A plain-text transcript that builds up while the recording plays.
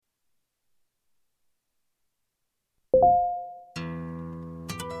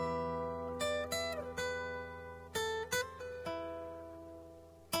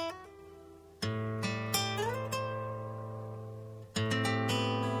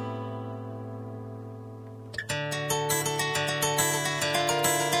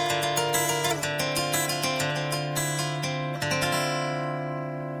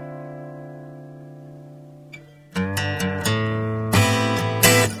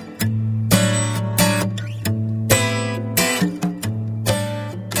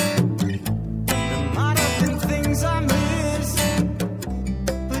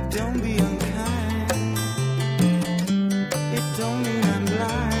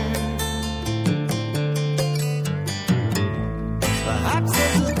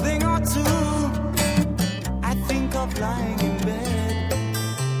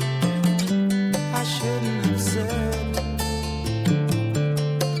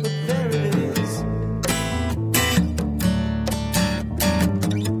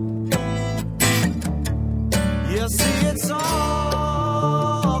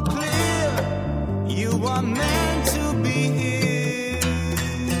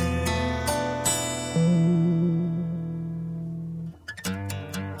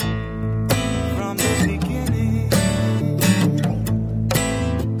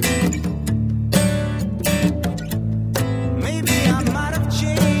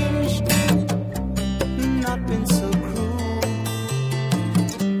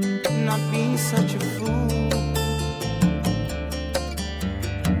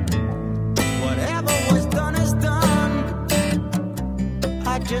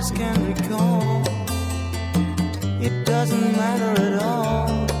just can't recall. It doesn't matter at all.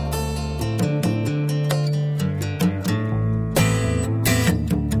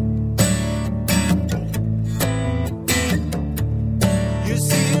 You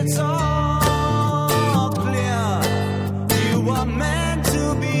see, it's all clear. You are meant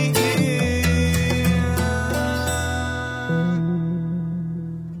to be here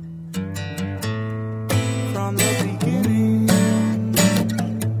from the beginning.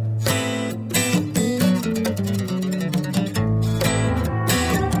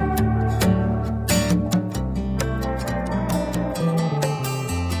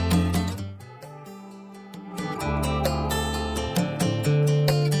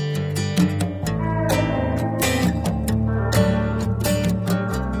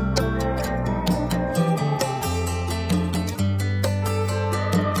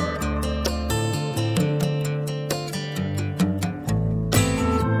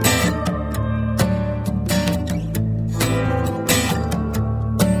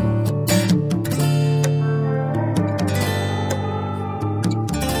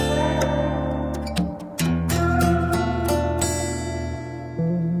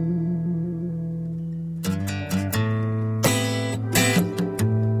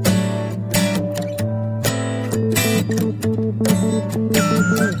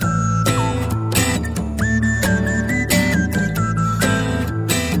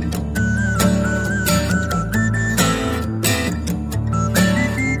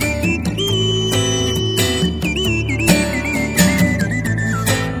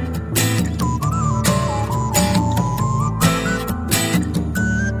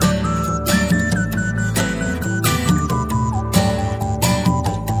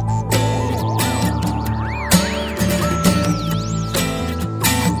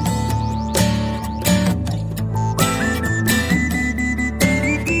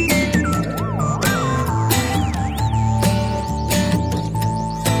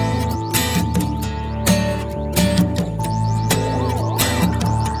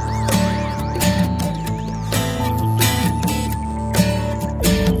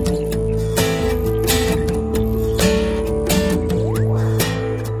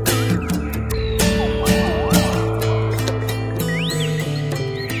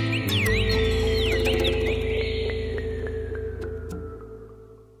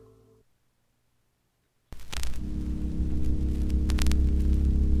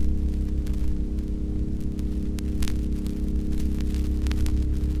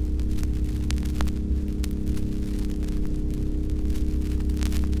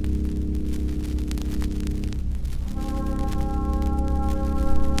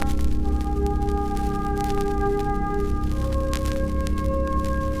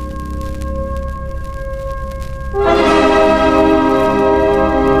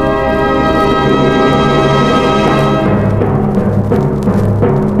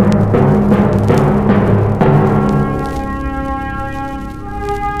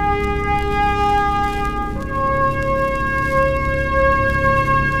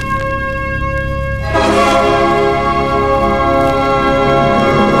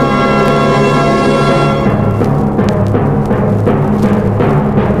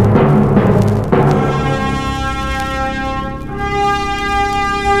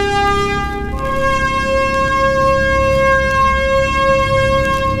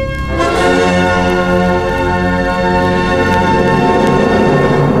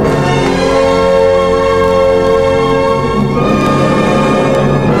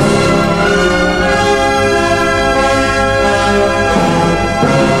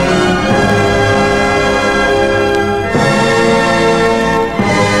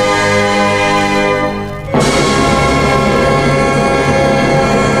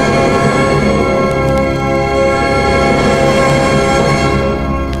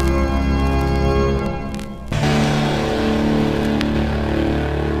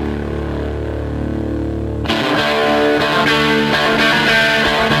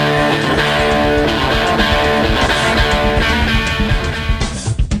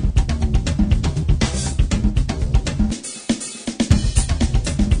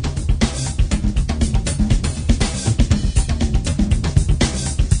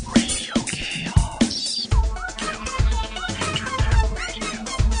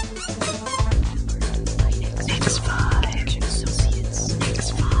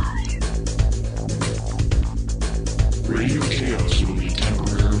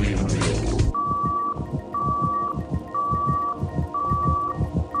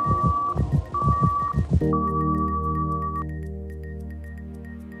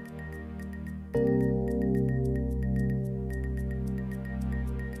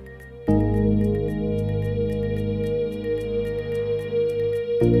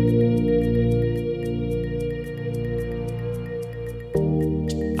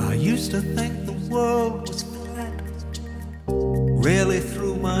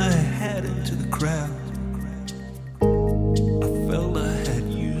 my head into the crowd. I felt I had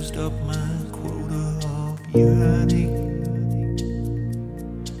used up my quota of yearning.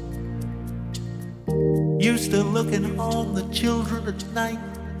 Used to looking on the children at night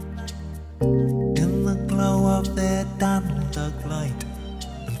in the glow of their Donald Duck light,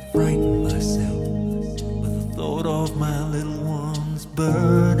 and frighten myself with the thought of my little ones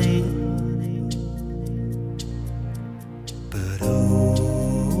burning. But oh,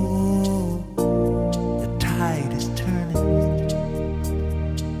 the tide is turning.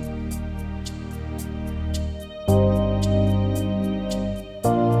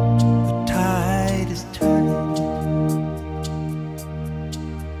 The tide is turning.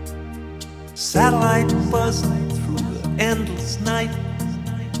 Satellite buzzing through the endless night,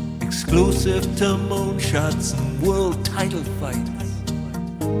 exclusive to moonshots and world title fights.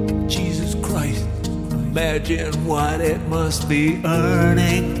 Jesus Christ, imagine what it must be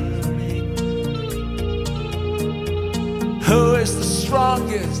earning. Who is the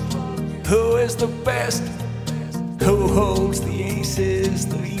strongest? Who is the best? Who holds the aces,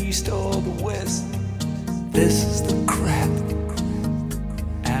 the east or the west? This is the crap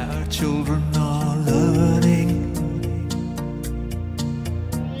our children are learning.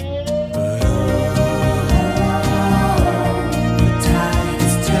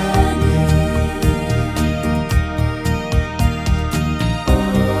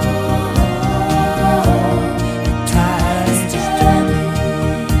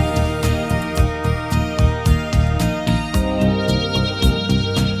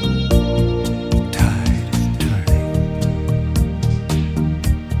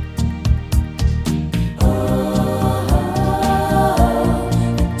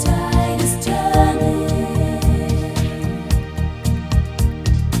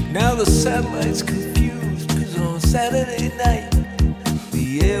 Now the satellite's confused, 'cause on Saturday night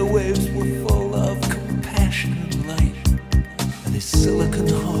the airwaves were full of compassion and light, and his silicon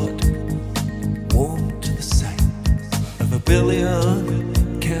heart warmed to the sight of a billion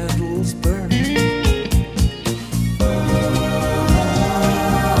candles burning.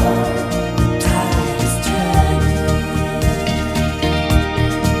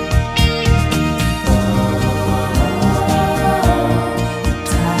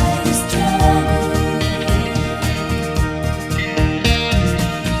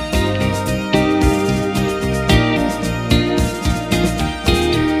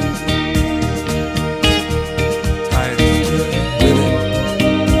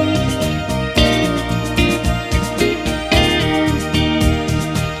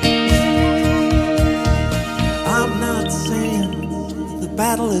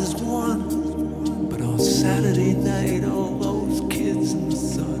 Battle is won, but on Saturday night all those kids in the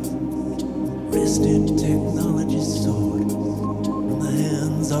sun wrested technology's sword from the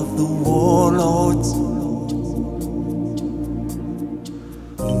hands of the warlords.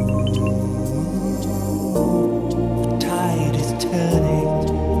 The tide is turning.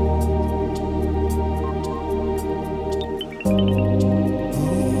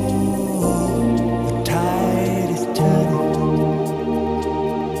 The tide is turning.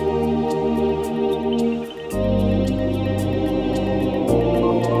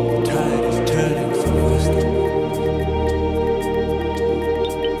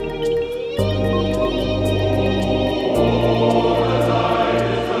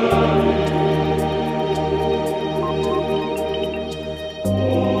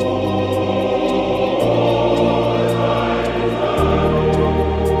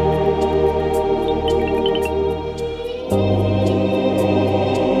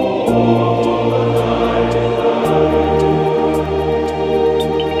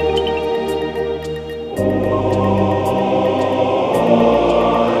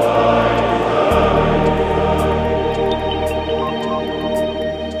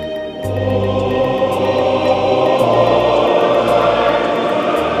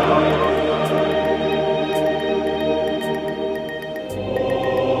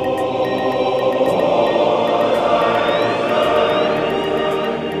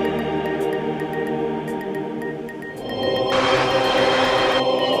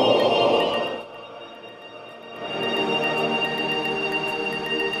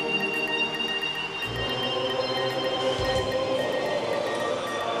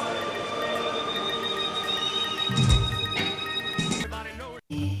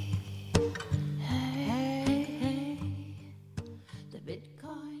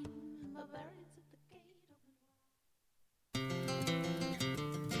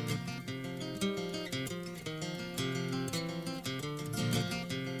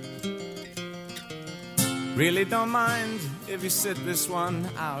 Really don't mind if you sit this one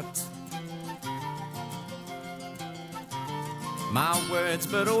out. My words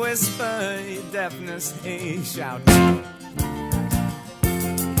but a whisper, your deafness a shout.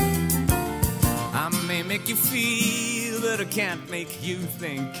 I may make you feel, but I can't make you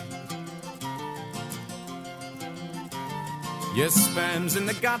think. Your sperm's in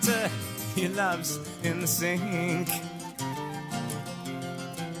the gutter, your love's in the sink.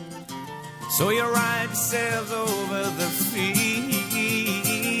 So you ride yourselves over the fields,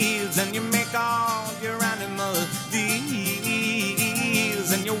 and you make all your animal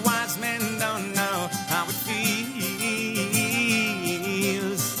deals, and your wise men don't know how it feels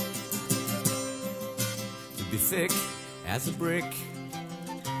to be thick as a brick.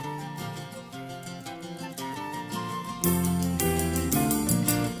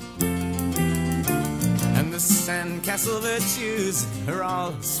 And the sandcastle virtues are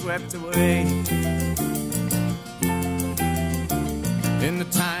all swept away in the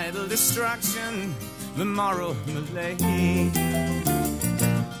tidal destruction, the moral malaise.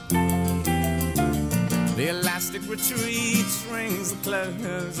 The elastic retreat rings the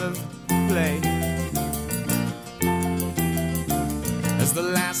close of play as the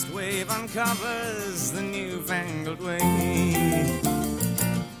last wave uncovers the newfangled way.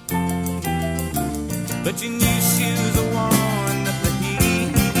 But your new shoes are worn at the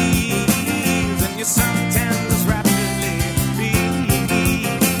heels, and your suntans rapidly peel,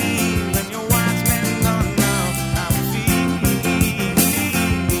 and your wise men don't know how it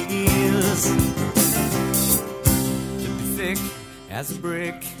feels to be thick as a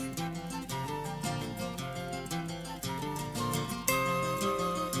brick.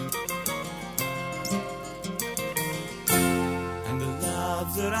 And the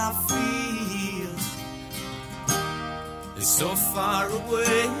love that I feel is so far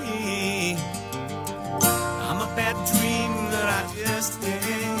away. I'm a bad dream that I just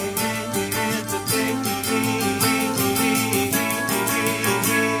had today.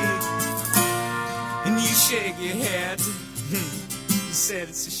 And you shake your head, you said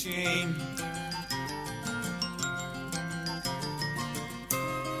it's a shame.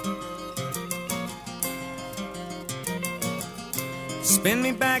 Spin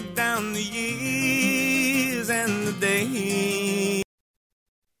me back down the years and the days.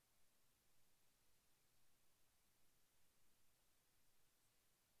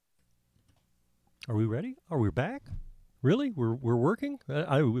 Are we ready? Are we back? Really? We're working?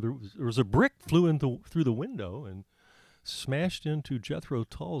 There was a brick flew through the window and smashed into Jethro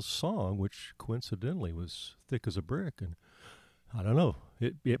Tull's song, which coincidentally was thick as a brick. And I don't know.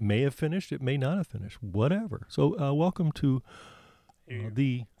 It may have finished. It may not have finished. Whatever. So welcome to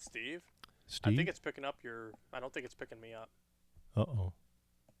the Steve. Steve. I think it's picking up your. I don't think it's picking me up. Uh-oh.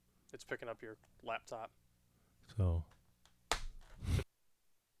 It's picking up your laptop. So.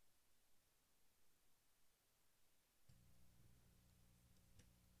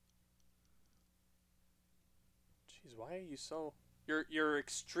 Jeez, why are you so? You're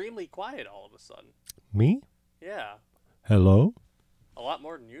extremely quiet all of a sudden. Me? Yeah, Hello? a lot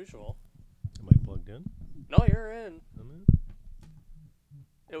more than usual. Am I plugged in? No, you're in. I'm in.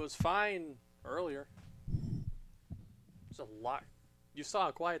 It was fine earlier. It's a lot. You saw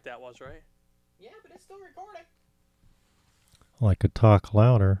how quiet that was, right? Yeah, but it's still recording. Well, I could talk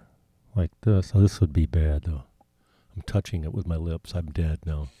louder like this. Oh, this would be bad, though. I'm touching it with my lips. I'm dead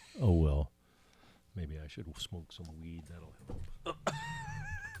now. Oh, well. Maybe I should smoke some weed. That'll help.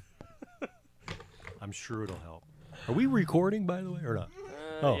 I'm sure it'll help. Are we recording, by the way, or not?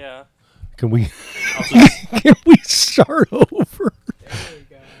 Oh. Yeah. Can we I'll just, can we start over? There we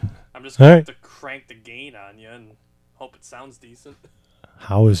go. I'm just going All right. to crank the gain on you and hope it sounds decent.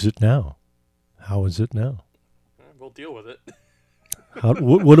 How is it now? How is it now? We'll deal with it.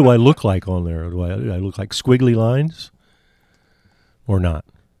 What do I look like on there? Do I look like squiggly lines or not?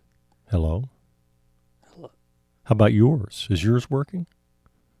 Hello? Hello. How about yours? Is yours working?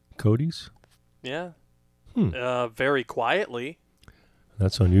 Cody's? Yeah. Hmm. Very quietly.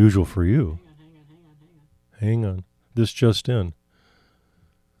 That's unusual for you. Hang on. Hang on. This just in.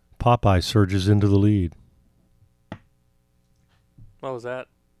 Popeye surges into the lead. What was that?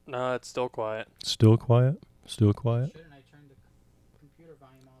 No, it's still quiet. Still quiet? Still quiet? Shouldn't I turn the computer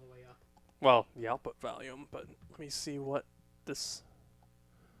volume all the way up? Well, the output volume, but let me see what this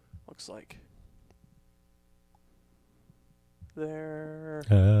looks like. There.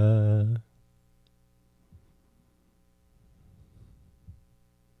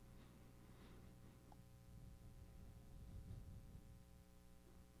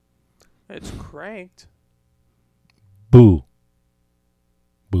 It's cranked. Boo.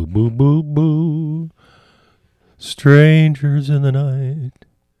 Boo, boo, boo, boo. strangers in the night.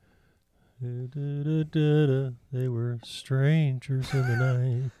 Da-da-da-da-da. They were strangers in the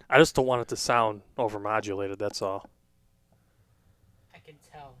night. I just don't want it to sound overmodulated, that's all. I can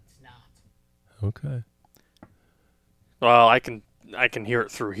tell it's not. Okay. Well, I can hear it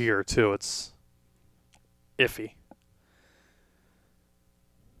through here too. It's iffy.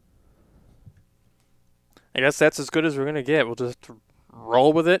 I guess that's as good as we're gonna get. We'll just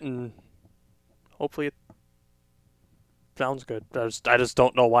roll with it and hopefully it sounds good. I just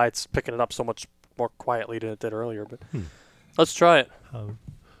don't know why it's picking it up so much more quietly than it did earlier. But let's try it.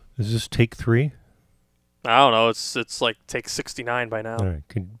 Is this take 3? I don't know. It's like take 69 by now. All right.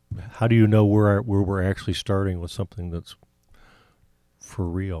 How do you know where we're actually starting with something that's for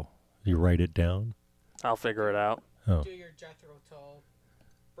real? You write it down? I'll figure it out. Oh. Do your Jethro Tull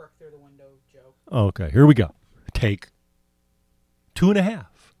broke through the window joke. Okay, here we go. Take 2.5.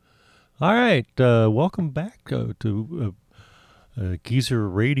 All right, welcome back to Geezer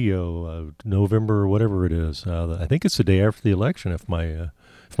Radio, November, whatever it is. I think it's the day after the election, if my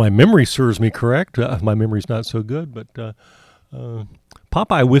memory serves me correct. My memory's not so good, but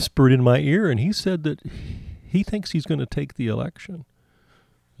Popeye whispered in my ear, and he said that he thinks he's going to take the election.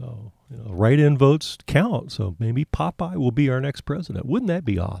 So, write-in votes count, so maybe Popeye will be our next president. Wouldn't that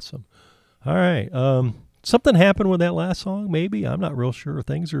be awesome? All right. Something happened with that last song, maybe. I'm not real sure.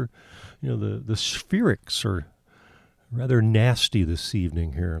 Things are, the spherics are rather nasty this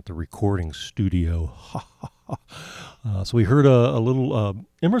evening here at the recording studio. So we heard a little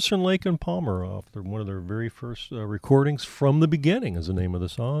Emerson, Lake and Palmer off one of their very first recordings. From the Beginning is the name of the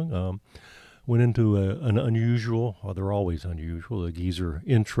song. Went into an unusual, they're always unusual, the Geezer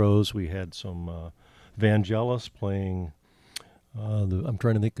intros. We had some Vangelis playing, I'm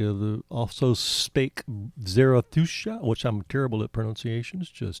trying to think of the Also Spake Zarathustra, which I'm terrible at pronunciations,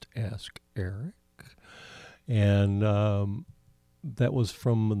 just ask Eric. And that was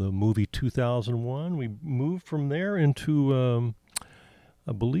from the movie 2001. We moved from there into,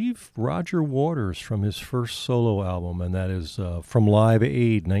 I believe, Roger Waters from his first solo album, and that is From Live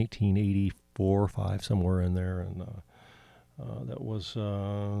Aid, 1984, 5, somewhere in there. And that was,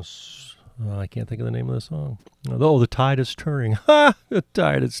 I can't think of the name of the song. Oh, The Tide is Turning. Ha! The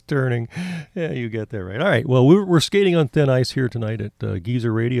Tide is Turning. Yeah, you get that right. All right, well, we're skating on thin ice here tonight at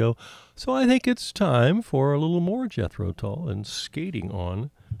Geezer Radio, so I think it's time for a little more Jethro Tull and skating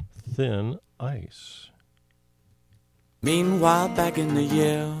on thin ice. Meanwhile, back in the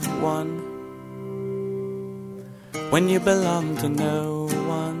year 1, when you belonged to no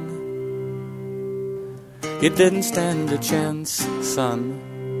one, you didn't stand a chance, son,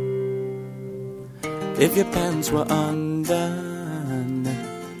 if your pants were undone.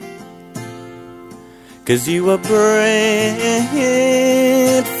 'Cause you were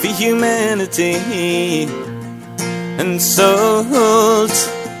bred for humanity and sold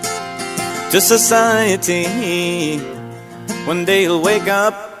to society. One day you'll wake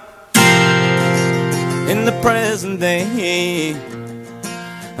up in the present day,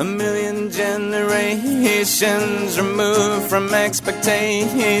 a million generations removed from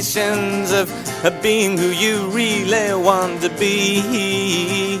expectations of being who you really want to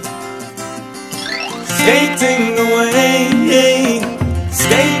be. Skating away,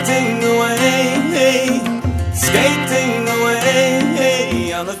 skating away, skating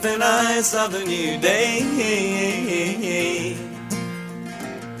away on the thin ice of the new day.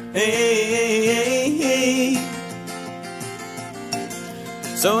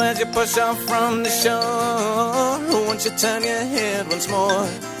 So as you push off from the shore, won't you turn your head once more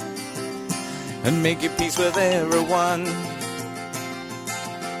and make your peace with everyone?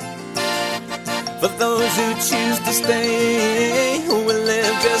 For those who choose to stay, who will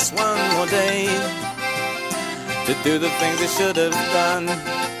live just one more day to do the things they should have done.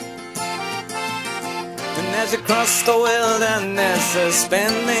 And as you cross the wilderness,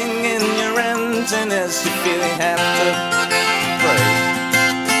 suspending in your emptiness, you feel you have to pray,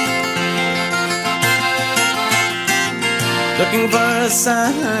 looking for a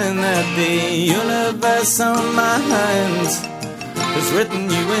sign that the universal mind has written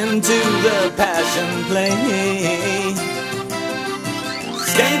you into the passion play.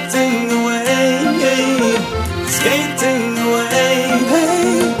 Skating away, skating away,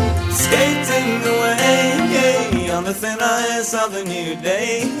 skating away on the thin ice of the new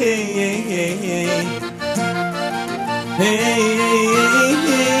day.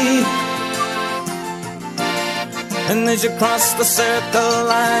 And as you cross the circle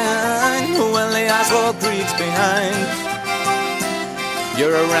line, well, the ice wall creaks behind.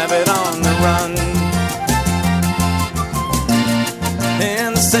 You're a rabbit on the run,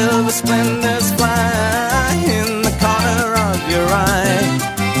 and the silver splendors fly in the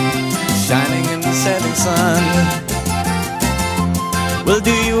rising sun. Well,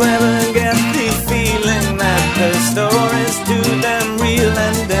 do you ever get the feeling that the story's too damn real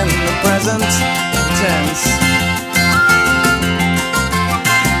and in the present tense?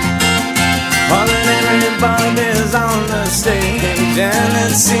 While everybody's on the stage and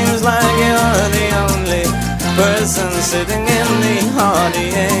it seems like you're the only person sitting in the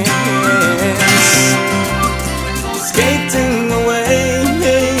audience. Skating away,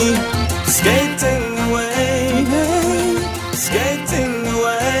 skating away, skating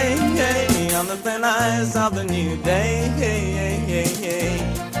away on the thin ice of the new day.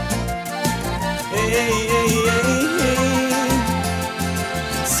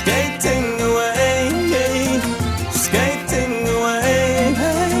 Skating away, skating away,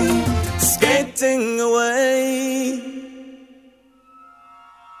 skating away.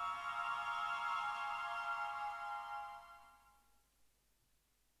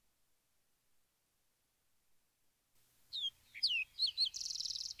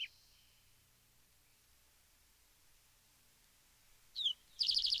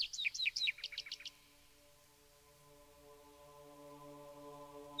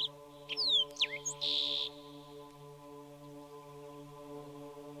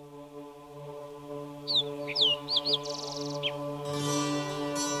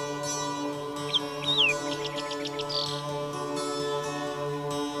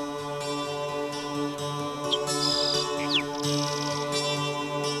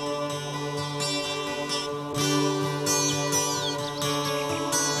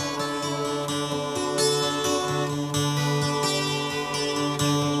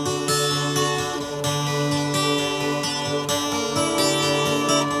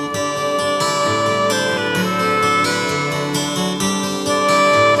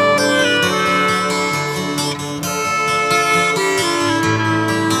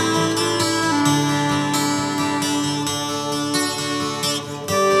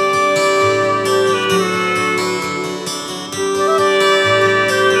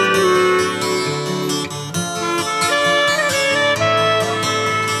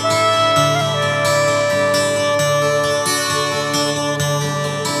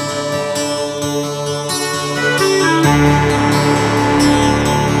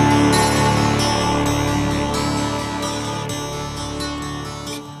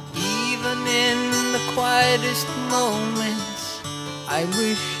 quietest moments, I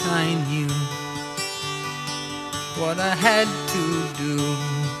wish I knew what I had to do.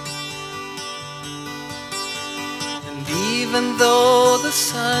 And even though the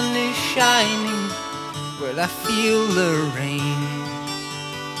sun is shining, well, I feel the rain.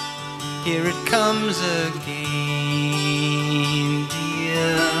 Here it comes again,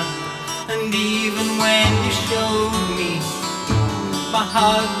 dear. And even when you showed me, my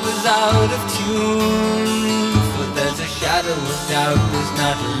heart was out of tune. For there's a shadow of doubt that's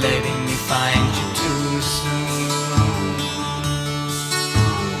not letting me find you too soon.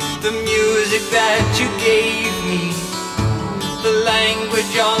 The music that you gave me, the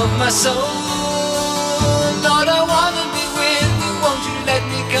language of my soul. Lord, I wanna be with you, won't you let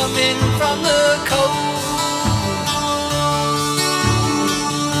me come in from the cold?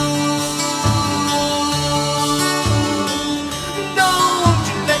 Don't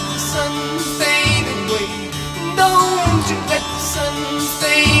you let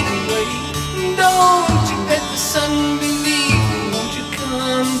the sun believe me, won't you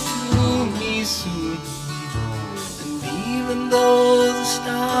come to me soon? And even though the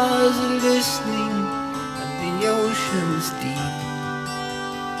stars are listening and the ocean's deep,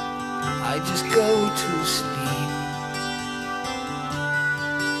 I just go to sleep.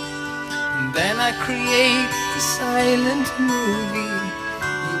 And then I create the silent movie,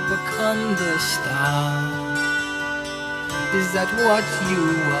 you become the star. Is that what you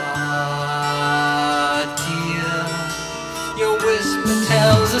are, dear? Your whisper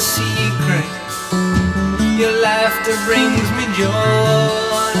tells a secret, your laughter brings me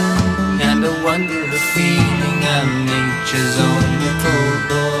joy, and a wondrous feeling I'm nature's own little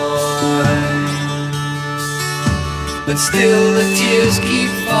boy. But still the tears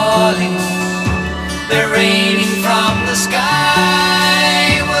keep falling, they're raining from the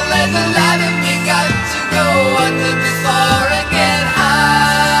sky. Well, there's a lot of me got to go under before I get high.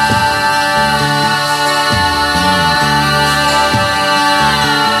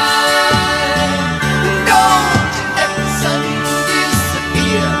 Don't you let the sun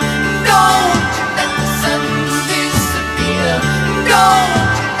disappear. Don't you let the sun disappear.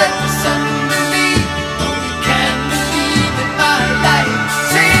 Don't you let the sun believe. No, you can't believe in my life.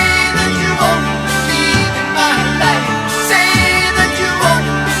 Say that you won't believe in my life. Say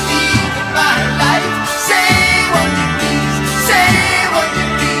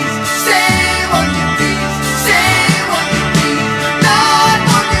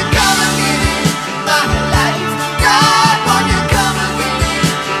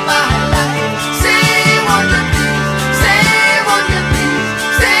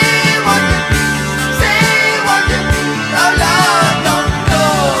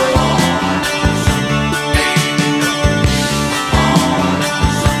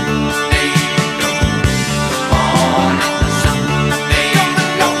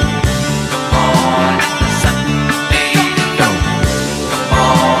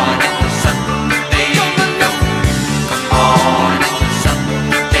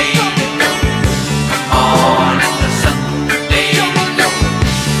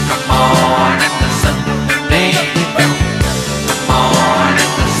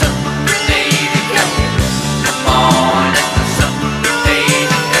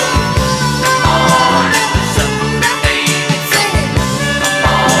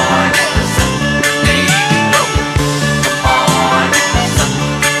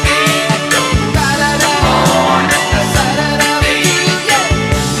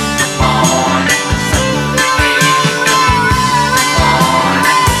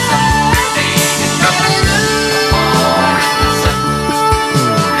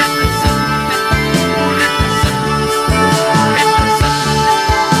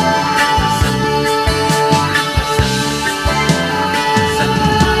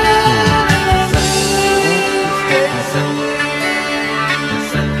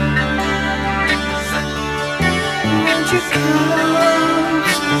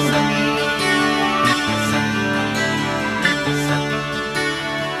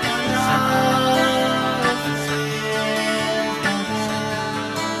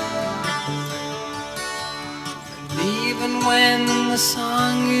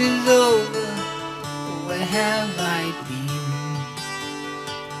have I been?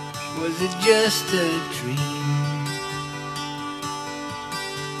 Was it just a dream?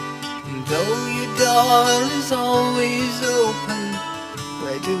 And though your door is always open,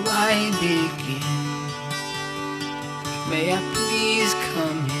 where do I begin? May I please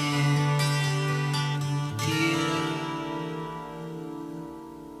come in, dear?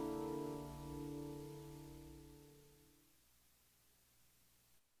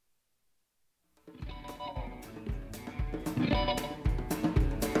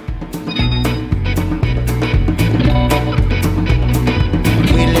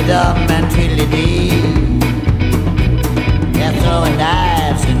 Tweedledum and Tweedledee, they're throwing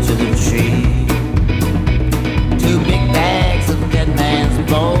knives into the tree. 2 big bags of dead man's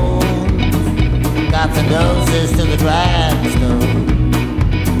bones got the noses to the grindstone.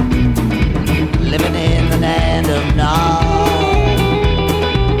 Living in the land of Nod,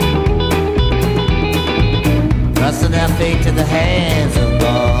 trusting their fate to the hands of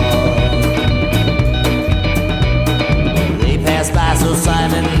God. They pass by so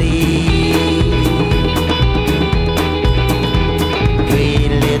silently,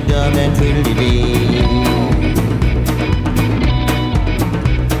 Tweedledum and Tweedledee.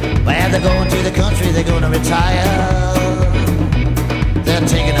 Well, they're going to the country, they're going to retire. They're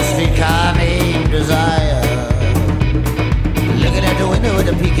taking a streetcar named Desire. Looking at the window with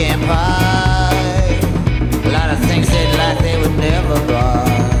a pecan pie. A lot of things they'd like they would never buy.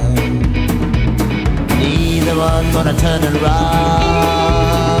 Neither one gonna turn and run.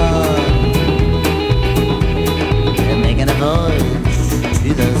 They're making a voyage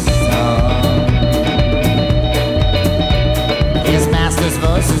to the sun. His master's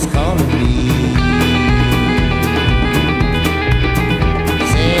voice is calling me.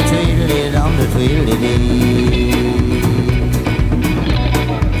 Say tweedledum to tweedledee.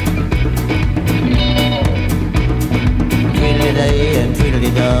 Tweedledee and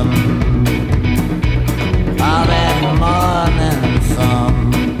tweedledum, all that morning sun.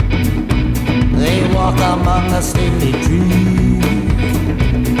 They walk among the stately trees.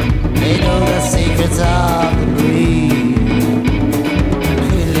 They know the secrets of the breeze.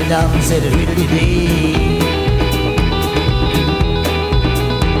 Tweedledum said tweedledee,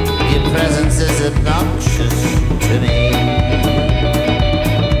 your presence is obnoxious to me.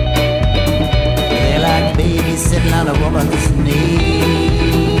 They're like babies sitting on a woman's knee.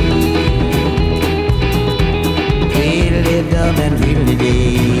 Tweedledum and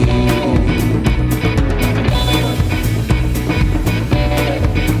tweedledee.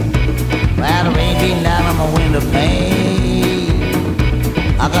 Well, the rain beating down on my window pane,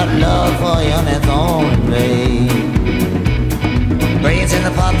 I got love for you and it's all in vain. Brains in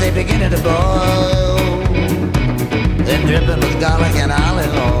the pot, they beginning to boil. They're dripping with garlic and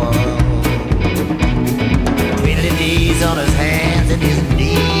olive oil. Tweedledee's on his hands and his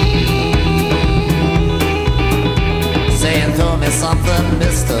knees, saying, throw me something,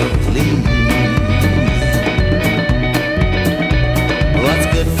 mister, please. What's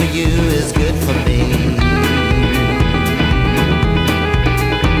good for you is good for me.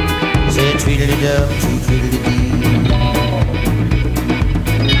 Say tweedledum, tweedledee.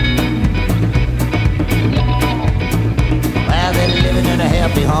 Well, they're living in a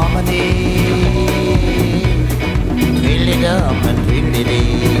happy harmony. Tweedledum and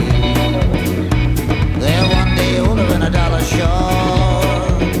tweedledee. They're one day older than $1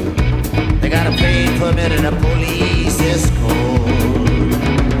 short. They got a plane permit and a police escort.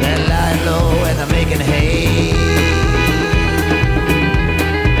 They're lying low and they're making hay.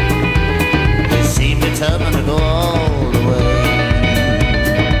 They seem determined to go all the way.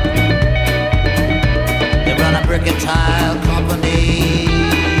 They run a brick and tile company.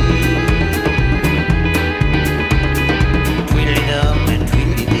 Tweedledum and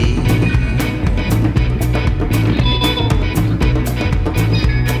tweedledee.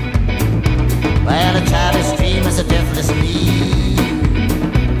 Well, a childish dream is a deathless need,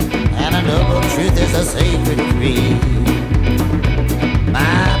 and a noble truth is a sacred creed.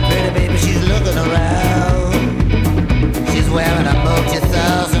 My pretty baby, she's looking around. She's wearing a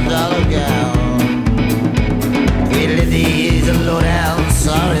multi-$1,000 gown. Tweedledee's a low-down,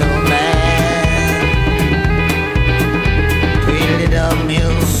 sorry old man. Tweedledum,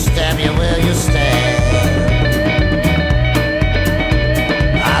 he'll stab you where you stand.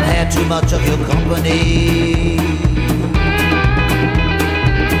 I've had too much of your company.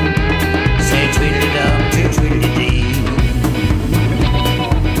 Say tweedledum to tweedledee.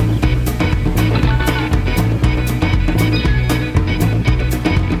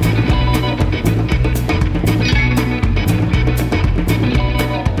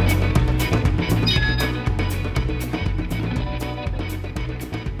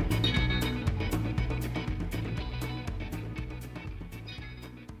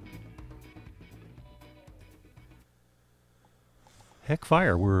 Heck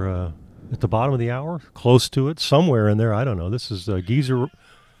fire. We're at the bottom of the hour, close to it, somewhere in there. I don't know. This is Geezer.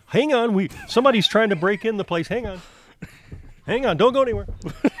 Hang on. Somebody's trying to break in the place. Hang on. Hang on. Don't go anywhere.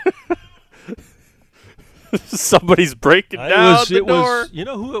 Somebody's breaking down the door. You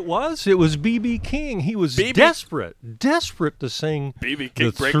know who it was? It was B.B. King. He was desperate to sing B.B.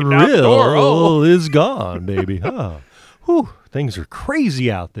 King The breaking down the door. Thrill is gone, baby. Huh. Whew, things are crazy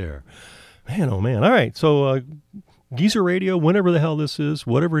out there. Man, oh man. All right, so Geezer Radio, whenever the hell this is,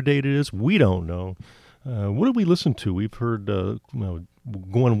 whatever date it is, we don't know. What did we listen to? We've heard,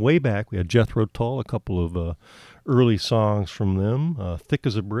 going way back, we had Jethro Tull, a couple of early songs from them. Thick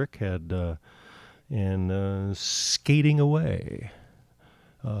as a Brick had... and Skating Away.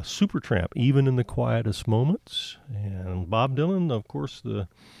 Supertramp, Even in the Quietest Moments. And Bob Dylan, of course, the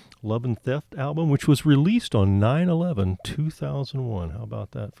Love and Theft album, which was released on 9/11/2001. How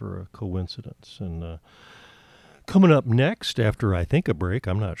about that for a coincidence? And coming up next, after I think a break,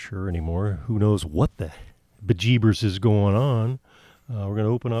 I'm not sure anymore. Who knows what the bejeebers is going on. We're going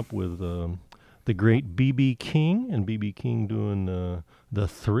to open up with the great B.B. King, and B.B. King doing The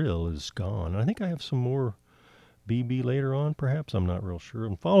Thrill is Gone. I think I have some more B.B. later on, perhaps. I'm not real sure.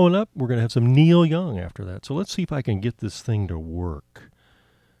 And following up, we're going to have some Neil Young after that. So let's see if I can get this thing to work.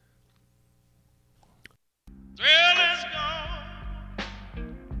 Thrill is gone.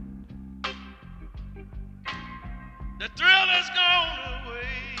 The thrill is gone away.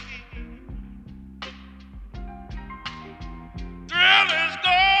 Thrill is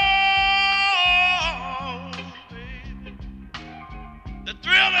gone, baby. The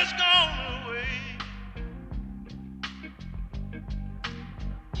thrill is gone away.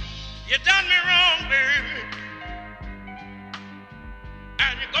 You done me wrong, baby,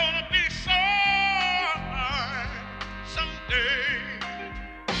 and you're gonna be sorry someday.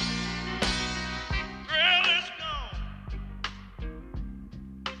 Thrill is gone.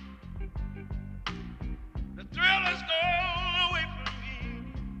 The thrill is gone away from me.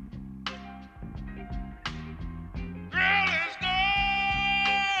 Thrill is gone,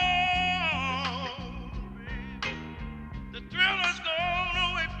 baby. The thrill is gone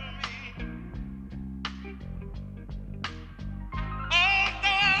away from me.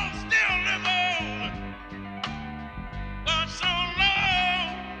 Although I'll still live on, but so long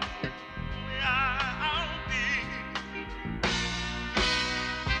I'll be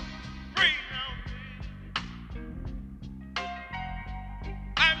free now, baby.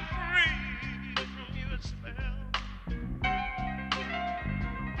 I'm free from your spell.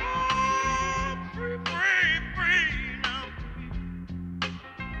 Oh, free, free, free now, baby.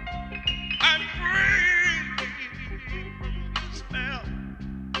 I'm free from your spell.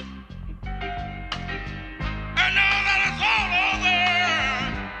 And now that it's all over,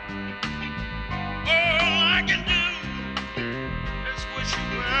 all I can do is wish you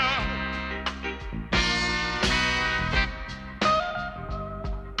well.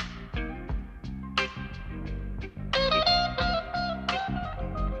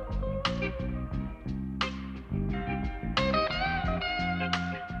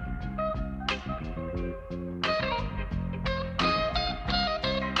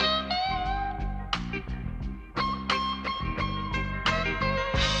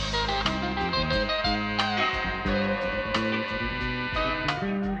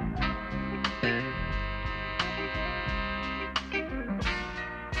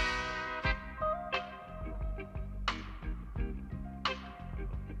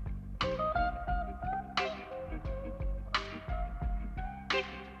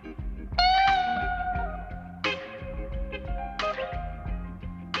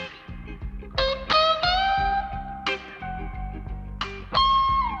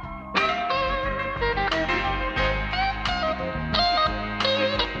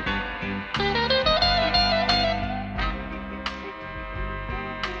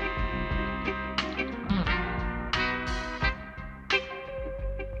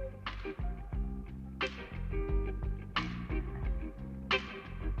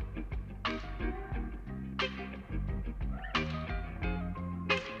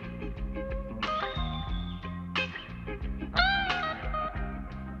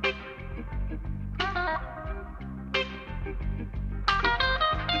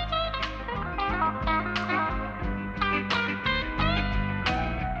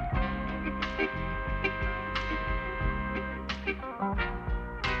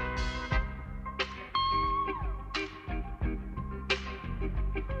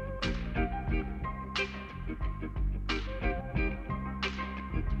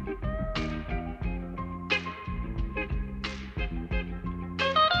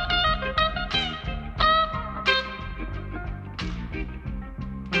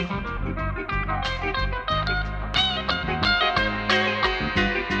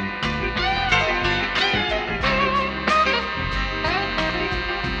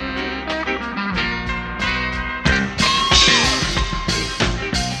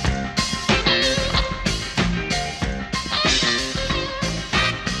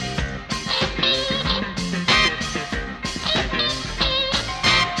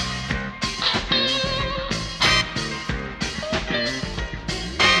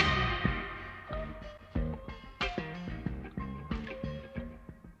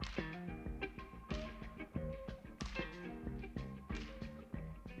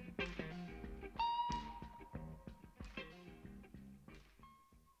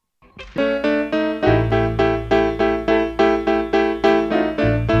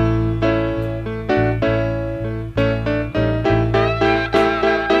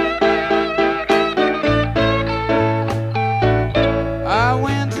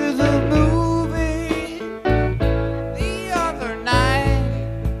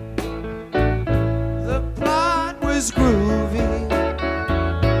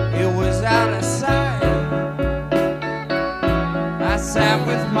 sat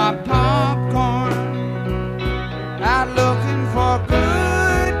with my popcorn, out looking for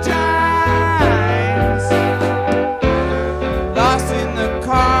good times. Lost in the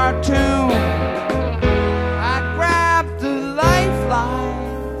cartoon, I grabbed the lifeline.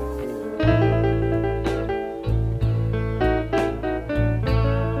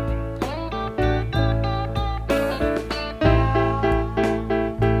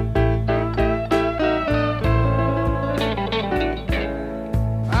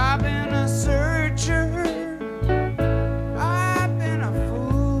 I've been a searcher, I've been a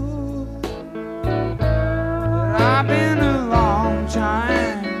fool, but I've been a long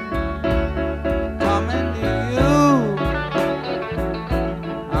time coming to you.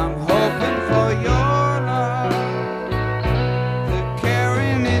 I'm hoping for your love to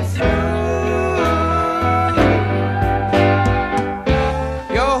carry me through.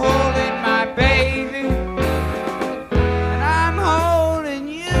 You're holding my baby, and I'm holding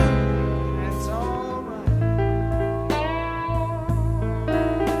you. It's all right.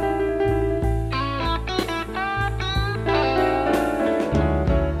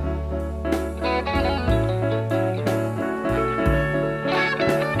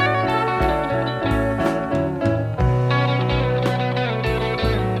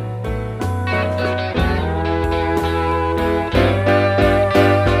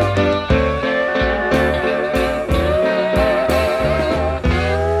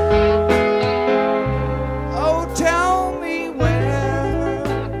 Oh, tell me where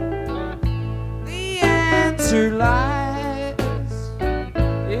the answer lies.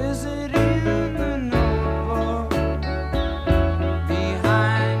 Is it in the notebook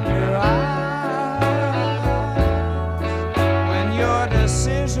behind your eyes? When your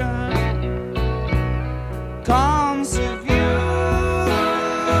decision comes to view,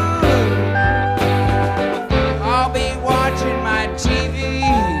 I'll be watching my TV,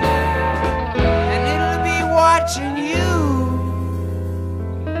 and it'll be watching you.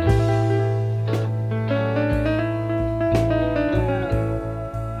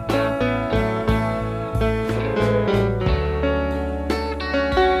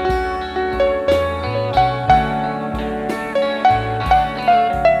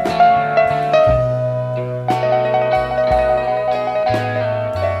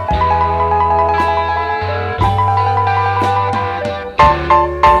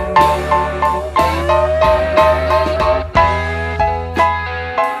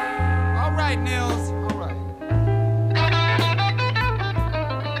 All right, Nils. All right.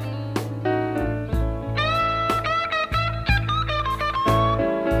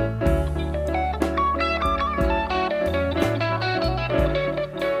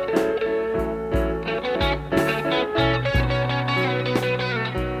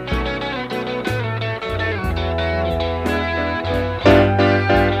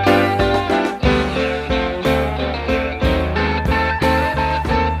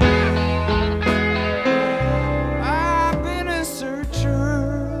 I've been a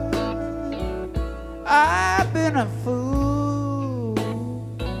searcher, I've been a fool,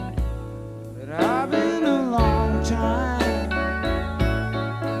 but I've been a long time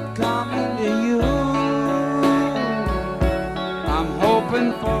coming to you. I'm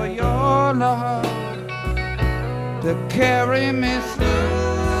hoping for your love to carry me through.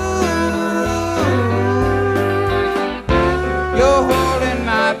 You're holding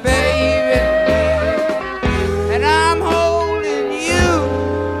my baby, and I'm holding you.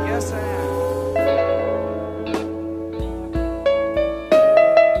 Yes, I am.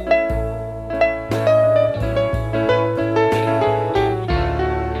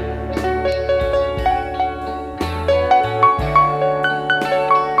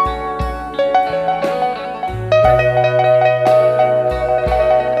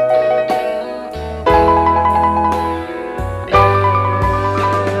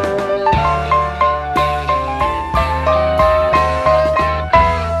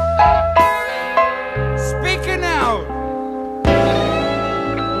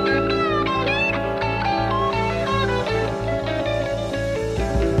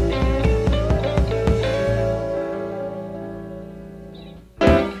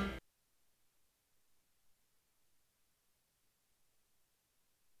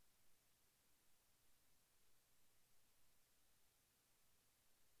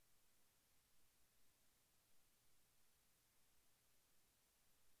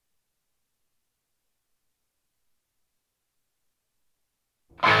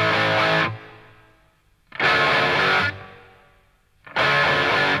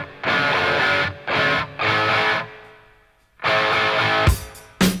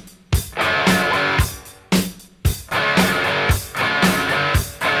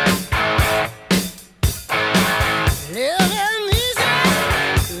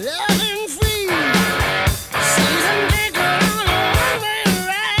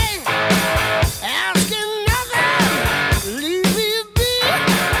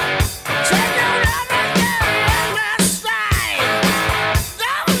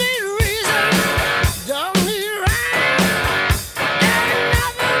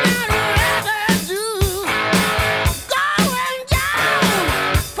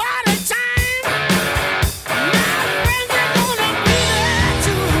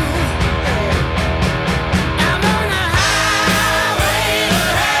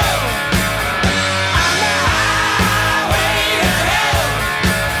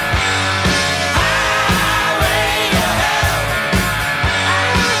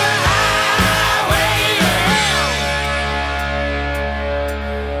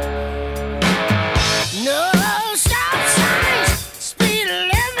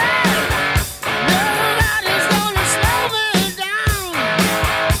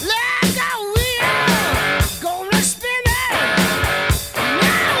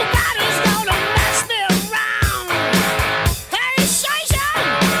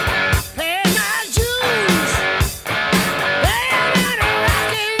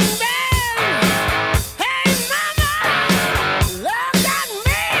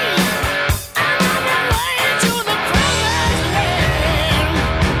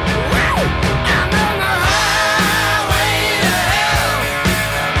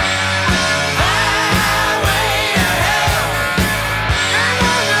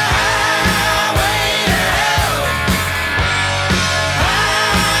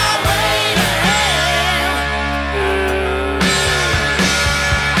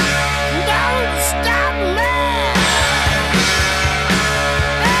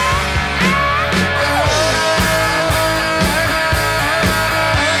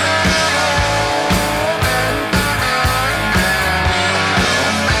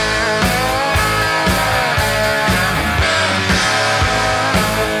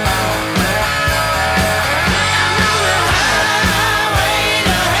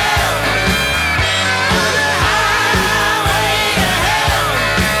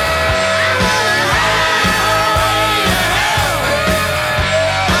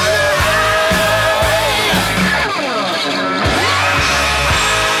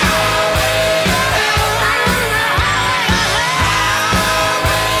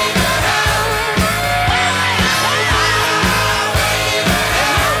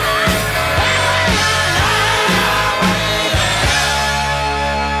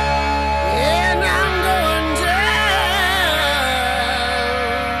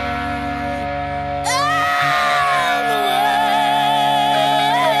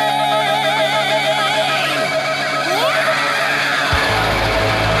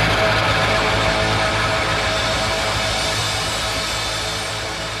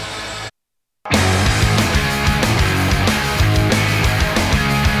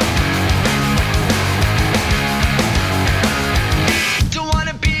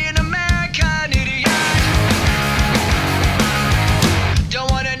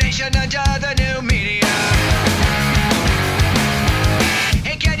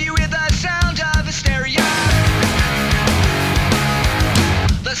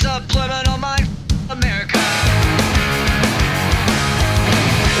 subliminal mind, America.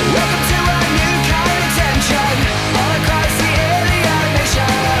 Welcome to a new kind of tension all across the alien nation.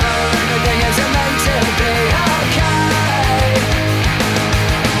 Everything is meant to be okay.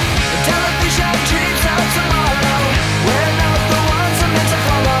 The television dreams of tomorrow. We're not the ones I'm meant to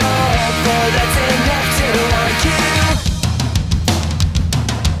follow, but that's enough to argue.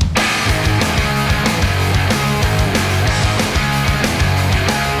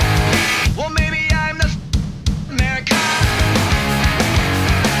 Well, maybe I'm the America.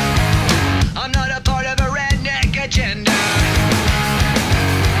 I'm not a part of a redneck agenda.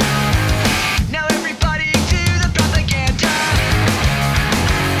 Now everybody do the propaganda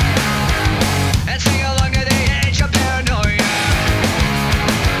and sing along to the age of paranoia.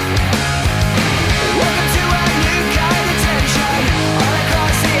 Welcome to a new kind of tension all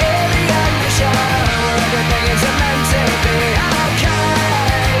across the alien nation, where everything is meant to be okay.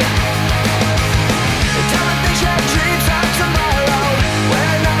 The television dreams of tomorrow.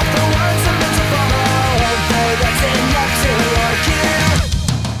 We're not the ones I'm meant to follow, but that's enough to argue.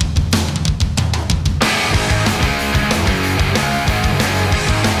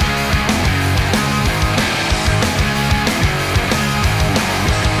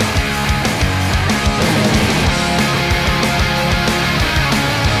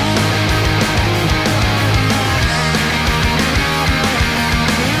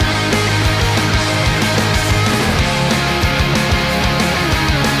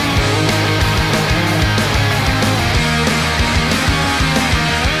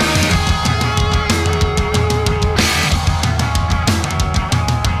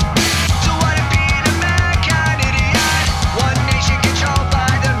 So what if being American idiot? One nation controlled by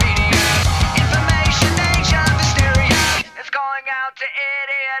the media. Information age of hysteria. It's going out to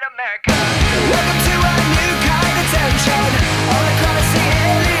idiot America. Welcome to a new kind of tension all across the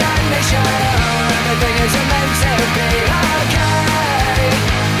alien nation, where everything is meant to be okay.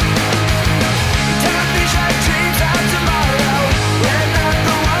 Television dreams of tomorrow. We're not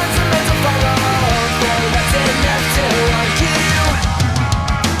the ones I'm meant to follow, but that's enough to argue.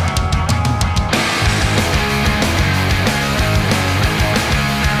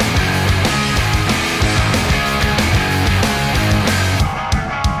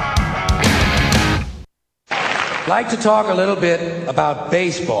 I'd like to talk a little bit about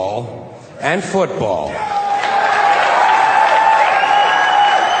baseball and football.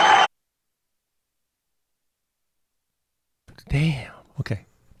 Damn. Okay.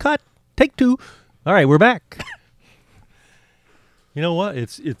 Cut. Take two. All right, we're back. You know what?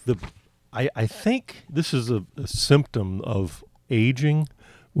 It's the. I think this is a symptom of aging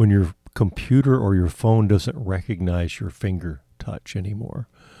when your computer or your phone doesn't recognize your finger touch anymore.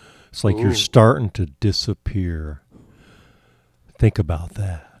 It's like you're starting to disappear. Think about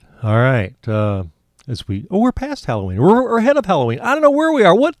that. All right. We're past Halloween. We're ahead of Halloween. I don't know where we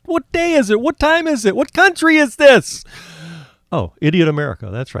are. What day is it? What time is it? What country is this? Oh, Idiot America.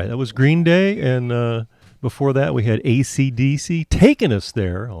 That's right. That was Green Day. And before that, we had AC/DC taking us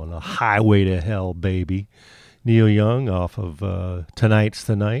there on a highway to hell, baby. Neil Young off of Tonight's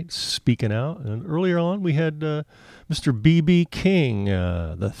the Night, Speaking Out. And earlier on, we had Mr. B.B. King,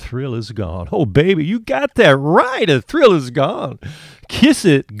 The Thrill Is Gone. Oh, baby, you got that right. The thrill is gone. Kiss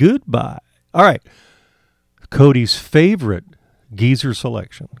it goodbye. All right. Cody's favorite geezer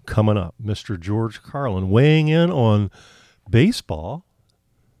selection coming up. Mr. George Carlin weighing in on baseball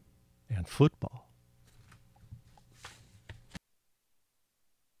and football.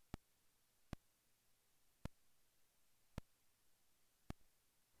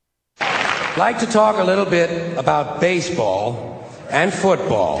 I'd like to talk a little bit about baseball and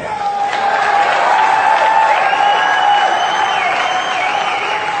football.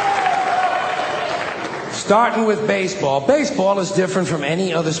 Starting with baseball. Baseball is different from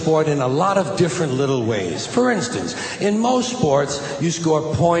any other sport in a lot of different little ways. For instance, in most sports, you score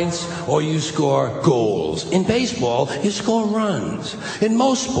points or you score goals. In baseball, you score runs. In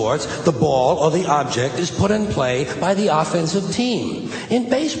most sports, the ball or the object is put in play by the offensive team. In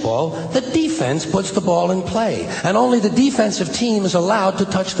baseball, the defense puts the ball in play, and only the defensive team is allowed to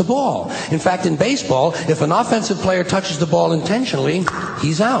touch the ball. In fact, in baseball, if an offensive player touches the ball intentionally,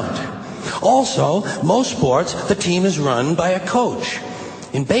 he's out. Also, most sports, the team is run by a coach.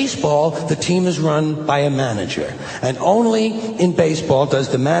 In baseball, the team is run by a manager. And only in baseball does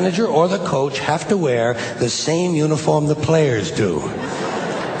the manager or the coach have to wear the same uniform the players do.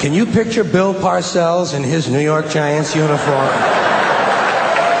 Can you picture Bill Parcells in his New York Giants uniform?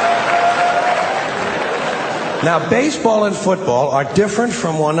 Now, baseball and football are different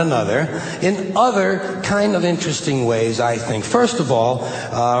from one another in other kind of interesting ways, I think. First of all,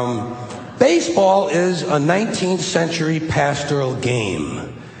 baseball is a 19th century pastoral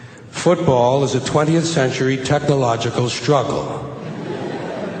game. Football is a 20th century technological struggle.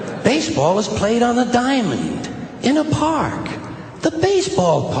 Baseball is played on a diamond, in a park, the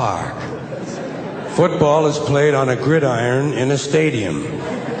baseball park. Football is played on a gridiron in a stadium,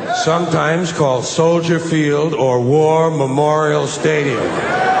 sometimes called Soldier Field or War Memorial Stadium.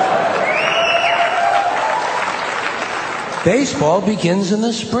 Baseball begins in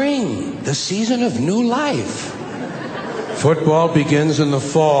the spring, the season of new life. Football begins in the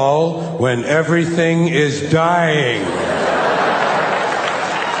fall when everything is dying.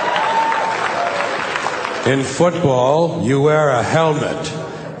 In football, you wear a helmet.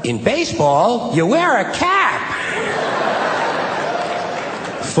 In baseball, you wear a cap.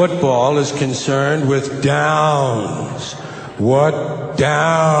 Football is concerned with downs. What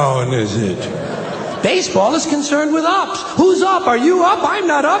down is it? Baseball is concerned with ups. Who's up? Are you up? I'm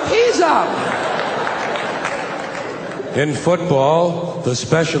not up. He's up. In football, the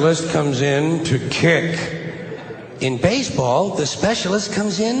specialist comes in to kick. In baseball, the specialist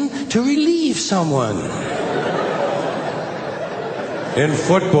comes in to relieve someone. In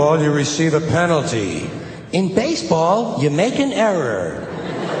football, you receive a penalty. In baseball, you make an error.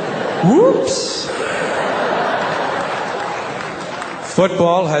 Whoops!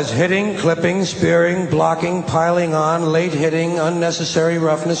 Football has hitting, clipping, spearing, blocking, piling on, late hitting, unnecessary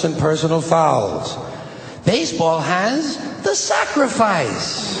roughness, and personal fouls. Baseball has the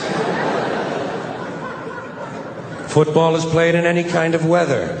sacrifice. Football is played in any kind of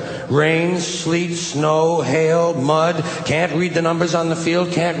weather. Rain, sleet, snow, hail, mud. Can't read the numbers on the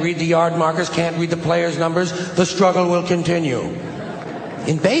field, can't read the yard markers, can't read the players' numbers. The struggle will continue.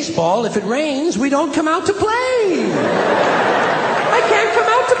 In baseball, if it rains, we don't come out to play. I can't come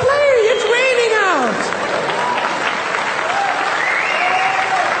out to play. It's raining out.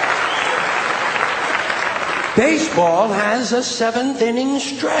 Baseball has a 7th inning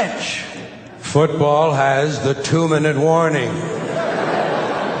stretch. Football has the 2-minute warning.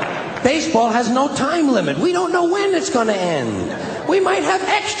 Baseball has no time limit. We don't know when it's going to end. We might have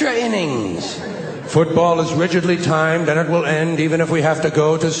extra innings. Football is rigidly timed, and it will end even if we have to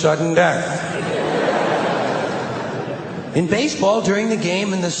go to sudden death. In baseball, during the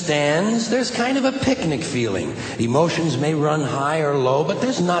game in the stands, there's kind of a picnic feeling. Emotions may run high or low, but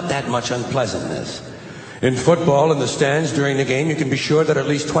there's not that much unpleasantness. In football, in the stands during the game, you can be sure that at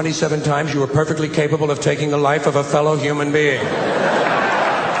least 27 times you were perfectly capable of taking the life of a fellow human being.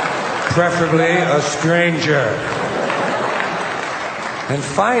 Preferably a stranger. And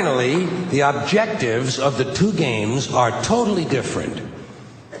finally, the objectives of the two games are totally different.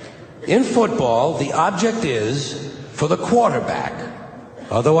 In football, the object is for the quarterback,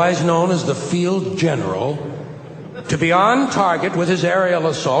 otherwise known as the field general, to be on target with his aerial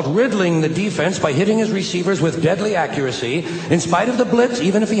assault, riddling the defense by hitting his receivers with deadly accuracy, in spite of the blitz,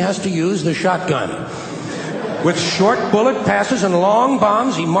 even if he has to use the shotgun. With short bullet passes and long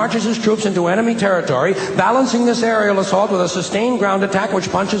bombs, he marches his troops into enemy territory, balancing this aerial assault with a sustained ground attack which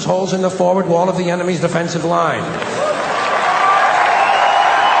punches holes in the forward wall of the enemy's defensive line.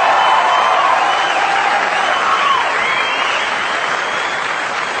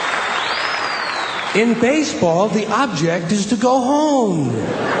 In baseball, the object is to go home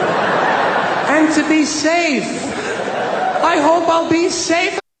and to be safe. I hope I'll be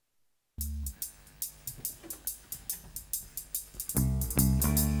safe.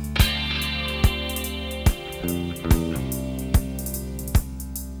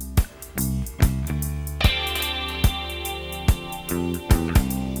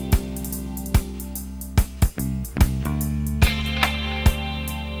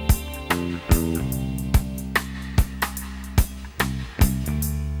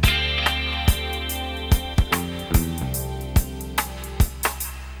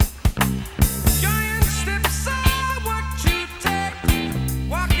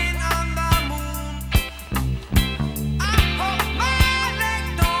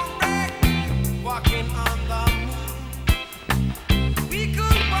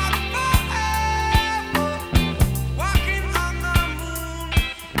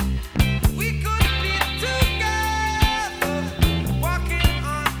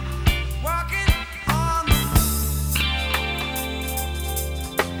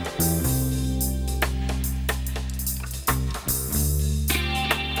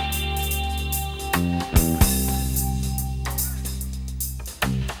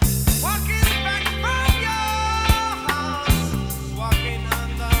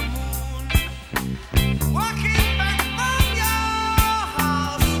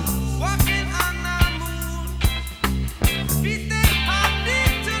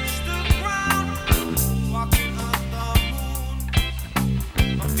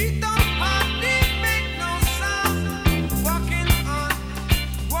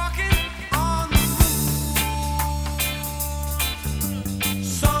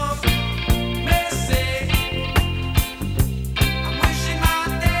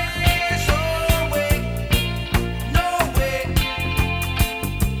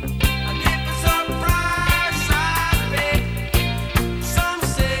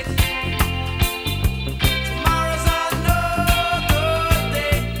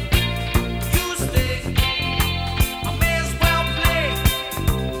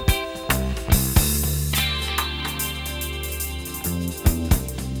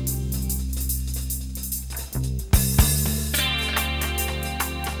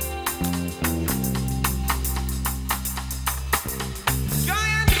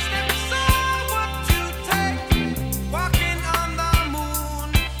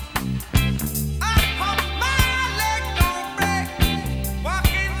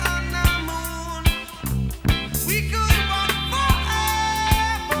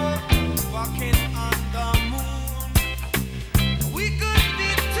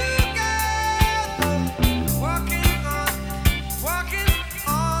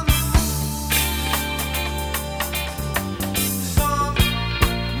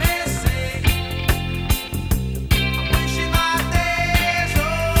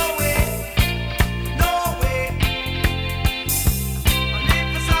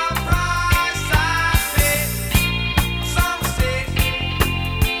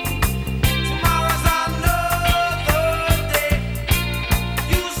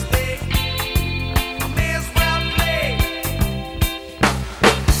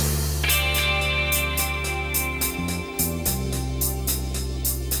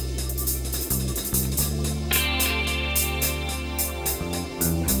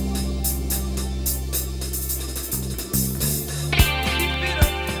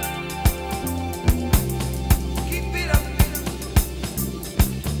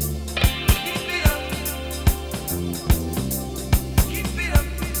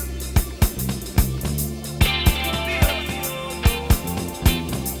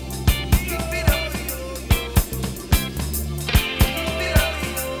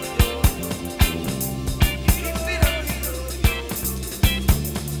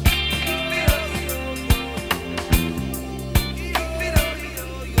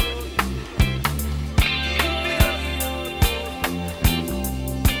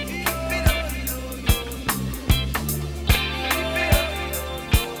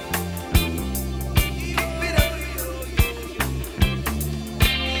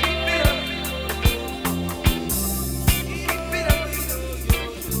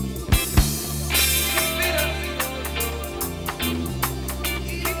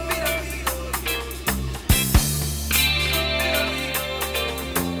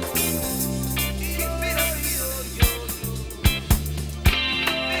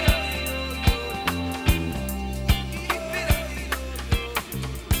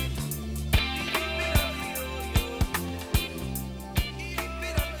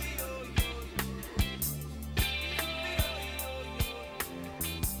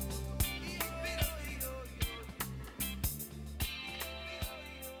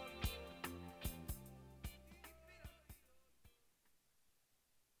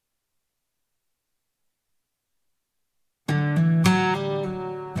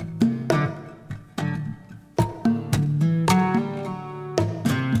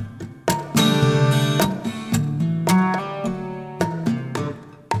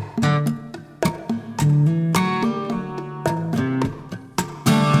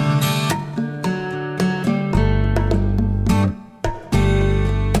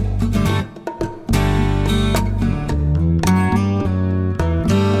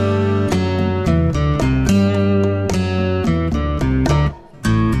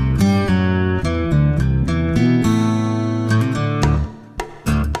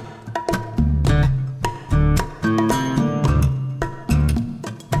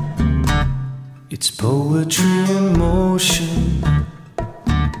 It's poetry in motion.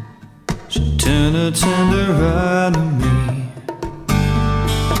 She turned her tender eye to me,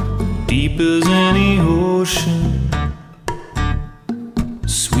 deep as any ocean,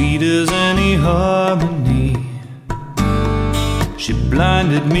 sweet as any harmony. She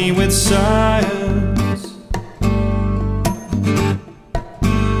blinded me with science,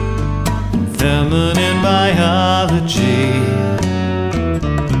 feminine biology.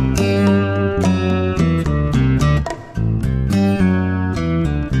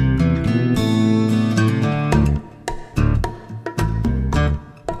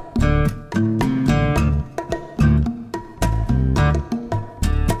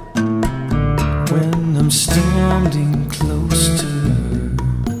 When I'm standing close to her,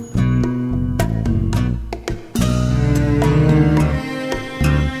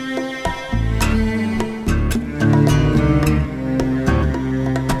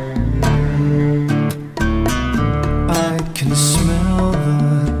 I can smell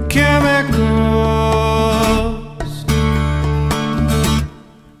the chemicals.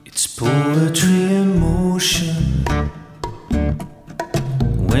 It's poetry in motion.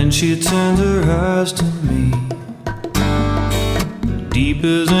 When she turned her eyes to me, deep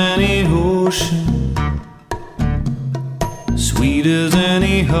as any ocean, sweet as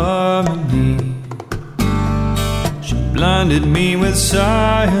any harmony. She blinded me with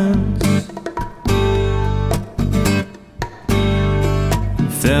science,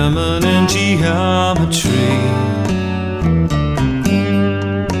 feminine geometry.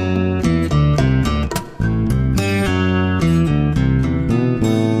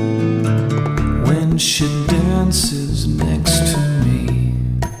 When she dances next to me,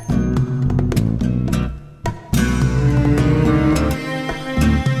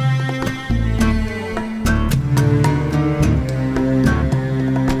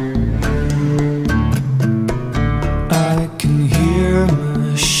 I can hear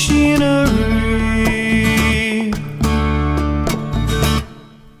machinery.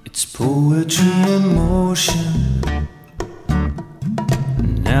 It's poetry in motion.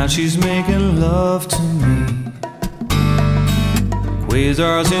 Now she's making love to me,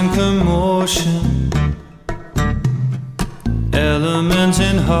 quasars in commotion, elements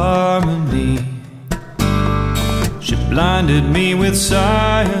in harmony. She blinded me with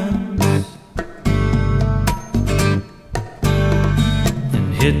science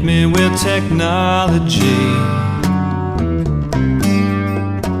and hit me with technology.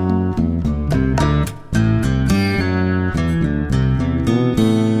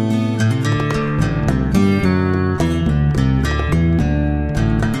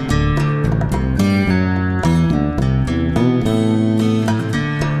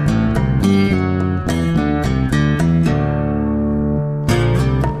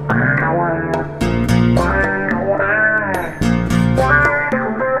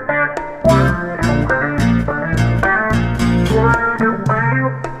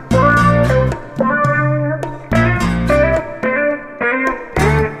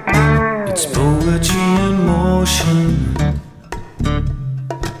 It's poetry in motion.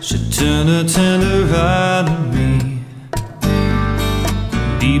 She turned her tender eye to me,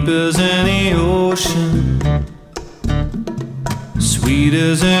 deep as any ocean, sweet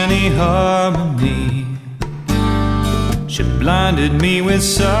as any harmony. She blinded me with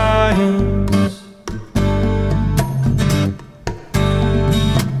science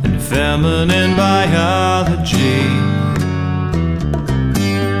and feminine biology.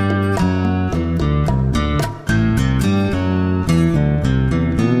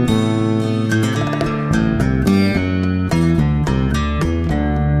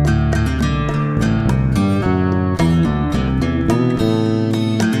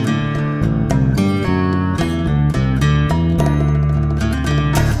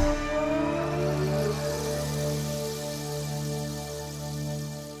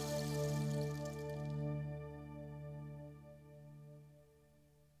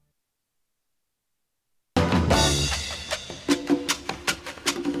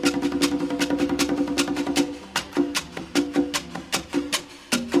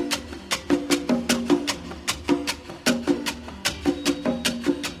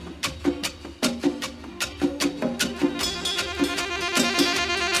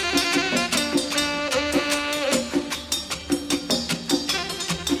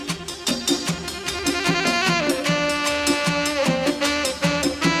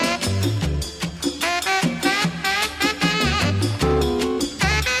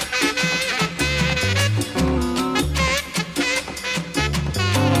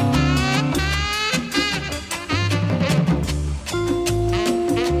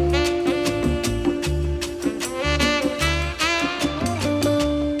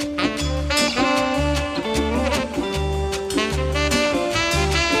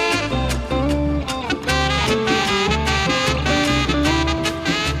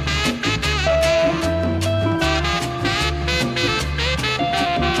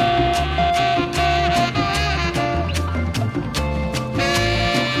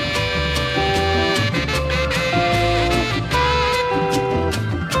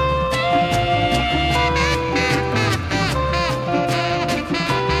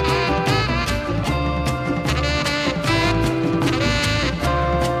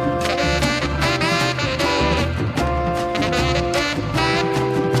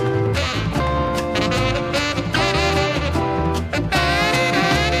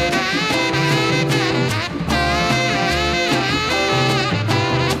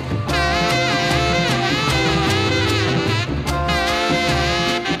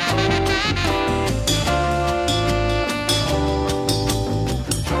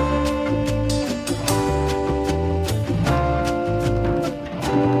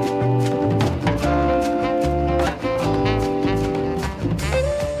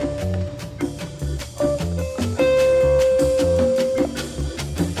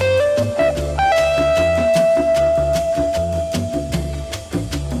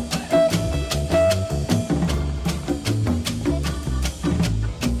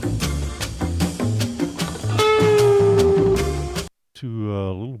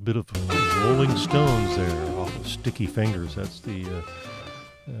 Stones there off of Sticky Fingers. That's the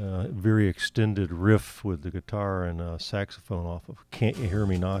very extended riff with the guitar and saxophone off of Can't You Hear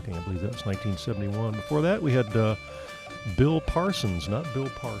Me Knocking. I believe that was 1971. Before that, we had Bill Parsons, not Bill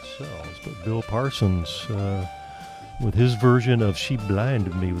Parcells, but Bill Parsons with his version of She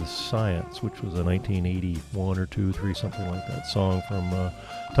Blinded Me with Science, which was a 1981 or 2, 3, something like that song from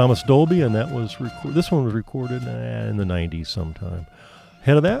Thomas Dolby, and that was this one was recorded in the 90s sometime.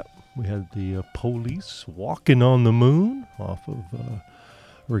 Ahead of that, we had the Police, Walking on the Moon, off of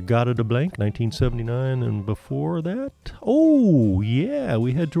Regatta de Blanc, 1979, and before that,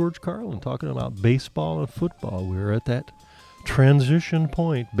 we had George Carlin talking about baseball and football. We were at that transition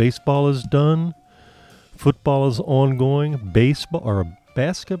point. Baseball is done, football is ongoing,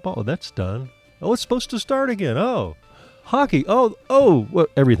 basketball, that's done. Oh, it's supposed to start again. Oh, hockey. Well,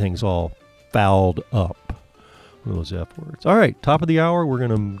 everything's all fouled up with those F words. All right, top of the hour, we're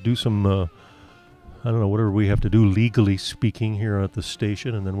going to do some, I don't know, whatever we have to do legally speaking here at the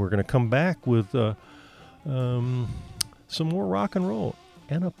station, and then we're going to come back with some more rock and roll.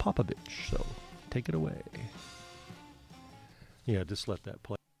 Anna Popovich, so take it away. Yeah, just let that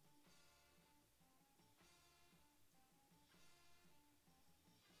play.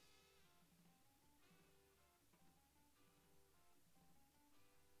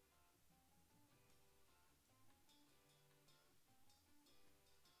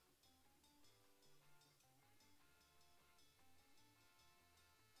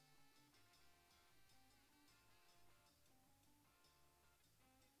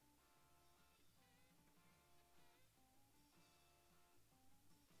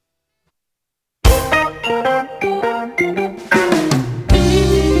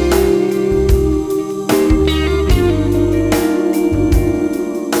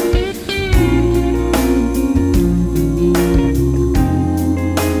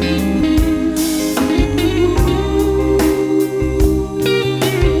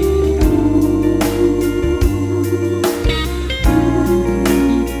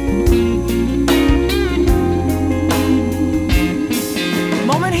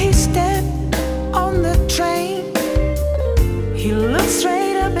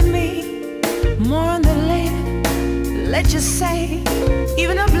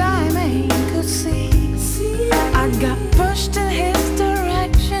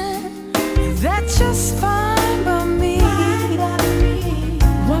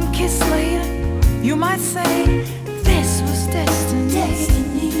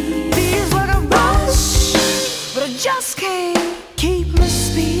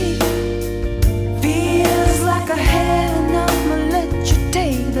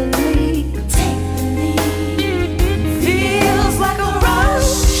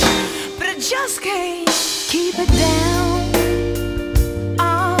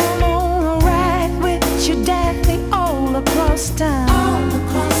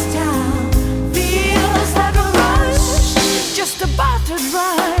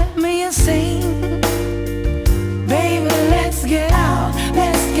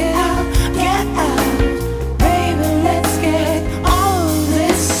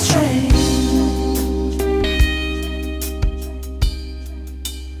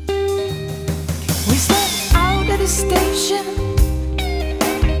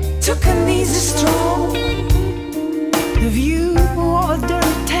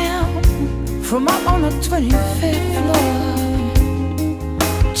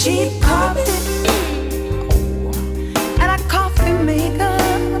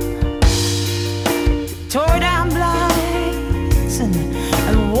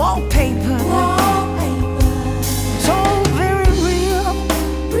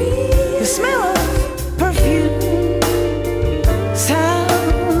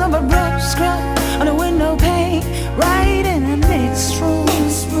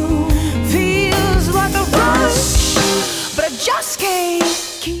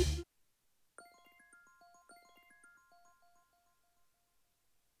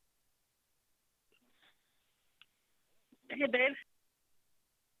 Hey, babe.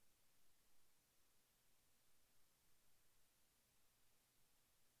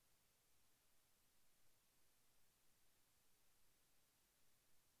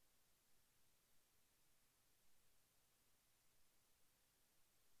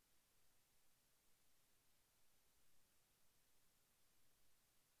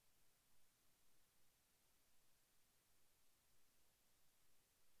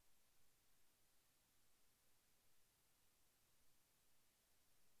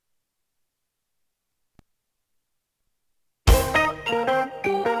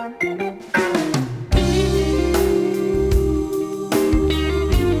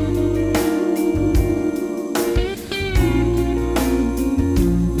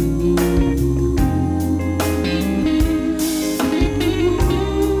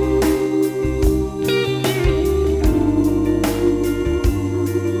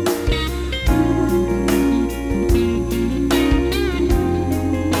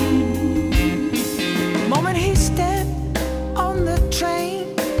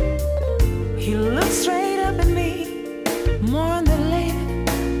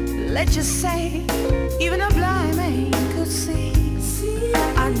 let's just say, even a blind man could see.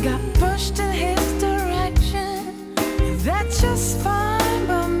 I got pushed in his direction. That's just fine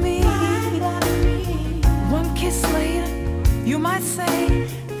by me. One kiss later, you might say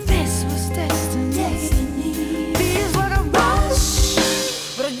this was destiny. Feels like a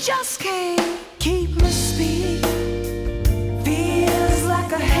rush, but I just can't keep my speed. Feels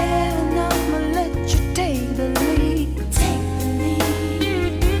like a heaven, I'ma let you take the lead.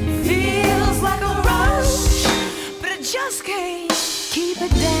 Feels like a rush, but I just can't keep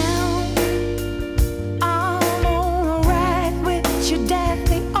it down. I'm on a ride with your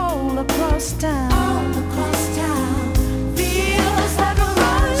daddy all across town. Feels like a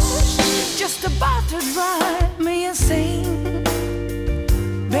rush, just about to drive me insane.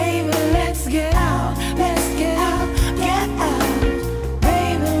 Baby, let's get out, let's get out, get out.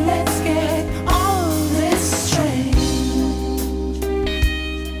 Baby, let's get on this train.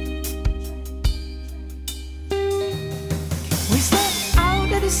 We stepped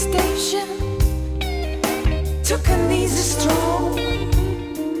out at the station, took an easy stroll.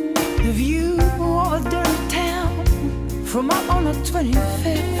 The view of a dirty town from up on the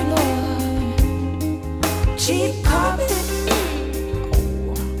 25th floor. Cheap carpet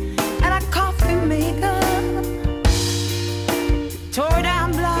and a coffee maker, tore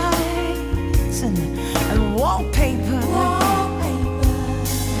down blinds and wallpaper.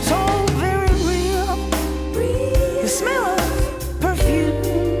 So very real. The smell of perfume,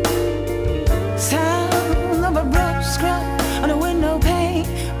 sound of a brush scrub on a window pane,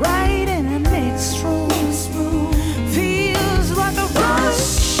 right in the next room. Feels like a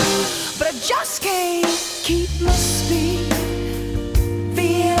rush, but I just can't keep my speed.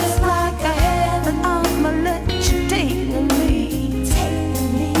 Feels like a heaven, I'ma let you take the lead.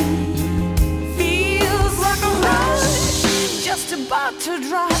 Feels like a rush, just about to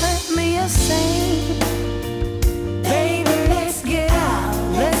drive me insane. Baby, let's get out,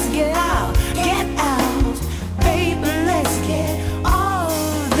 let's get out, get out. Baby, let's get on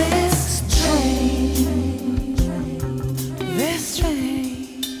this train, this train.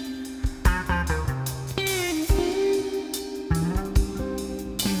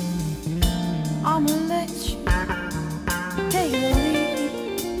 I'ma let you take the lead.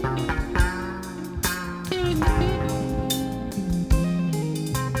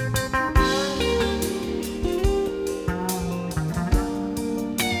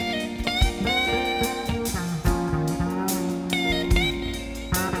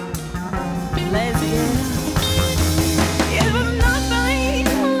 Let's get it was nothing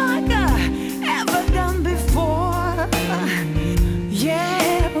like I ever done before.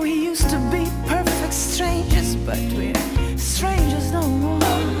 Yeah, we used to be perfect strangers, but we're strangers no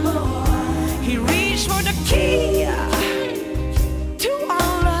more. He reached for the key to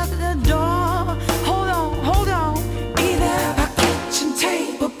unlock the door. Hold on, either a kitchen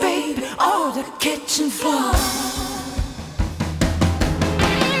table, baby, or the kitchen floor.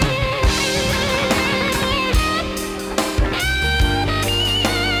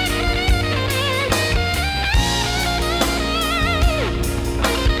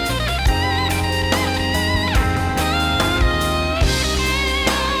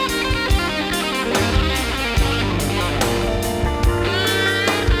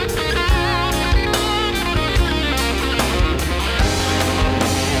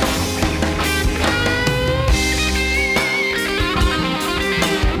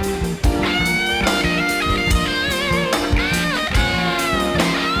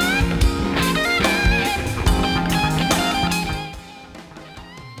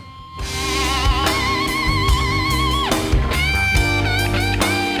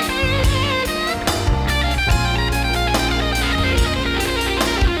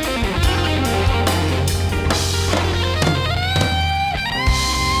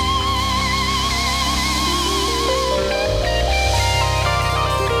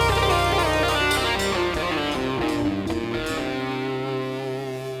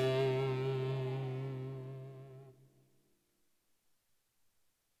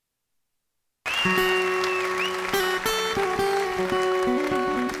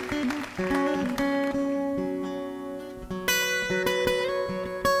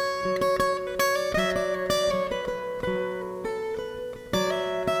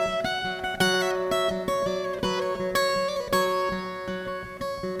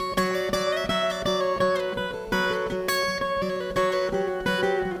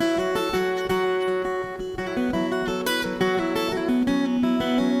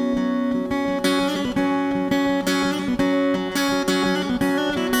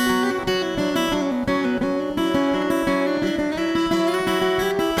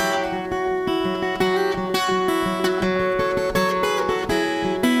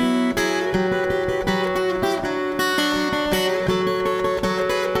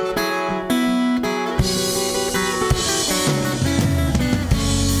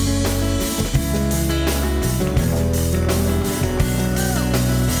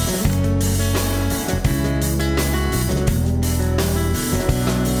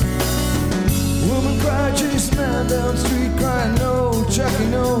 down street crying, no, Chucky,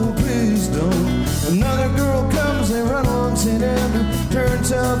 no, please don't. Another girl comes, they run along St. Andrew, turn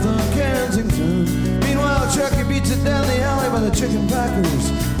south on Kensington. Meanwhile, Chucky beats it down the alley by the chicken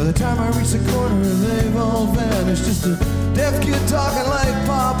packers. By the time I reach the corner, they've all vanished. Just a deaf kid talking like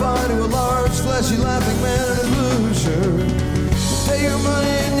Popeye to a large, fleshy, laughing man in a blue shirt. You pay your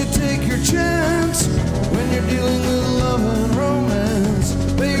money and you take your chance when you're dealing with love and romance.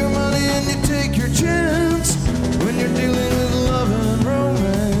 Pay your money and you take your chance when you're dealing with love and romance.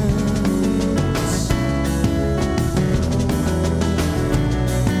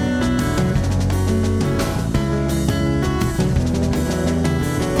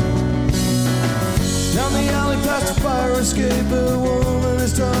 Down the alley past a fire escape, a woman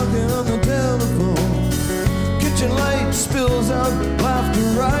is talking on the telephone. Kitchen light spills out, laughter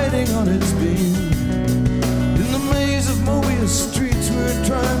riding on its beam. In the maze of Mobius streets, we're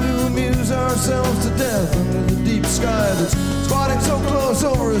trying to amuse ourselves to death under the deep sky that's squatting so close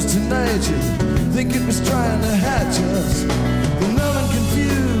over us tonight. You'd think it was trying to hatch us. The numb and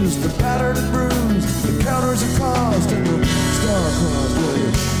confused, the battered and bruised, the counters of cost and the star-crossed. Well,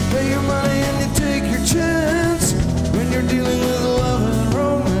 you pay your money and you take your chance when you're dealing with love and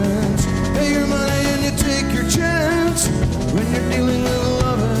romance. Pay your money and you take your chance when you're dealing with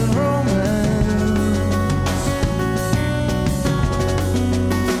love and romance.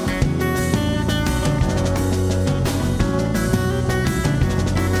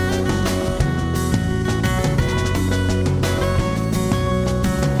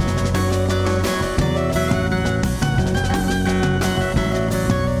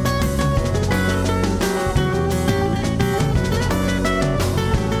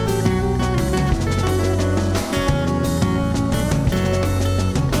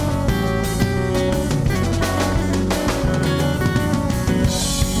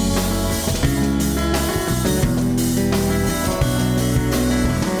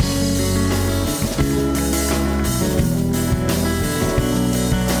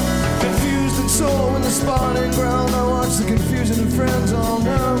 Spawning ground, I watch the confusion of friends all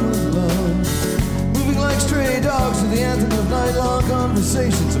numb with love. Moving like stray dogs to the anthem of night-long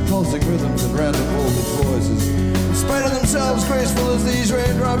conversations of pulsing rhythms and random voltage voices. In spite of themselves, graceful as these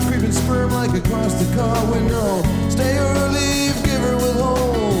raindrops creeping sperm like across the car window. Stay or leave, give or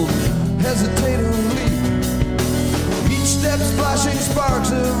withhold, hesitate or leap. Each step splashing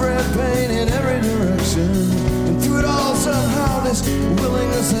sparks of red paint in every direction. And through it all somehow this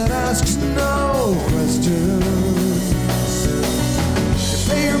willingness that asks no questions. You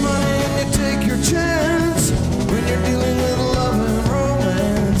pay your money and you take your chance when you're dealing with love and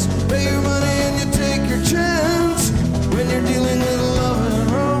romance. Pay your money and you take your chance when you're dealing with love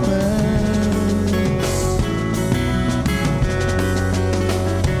and romance.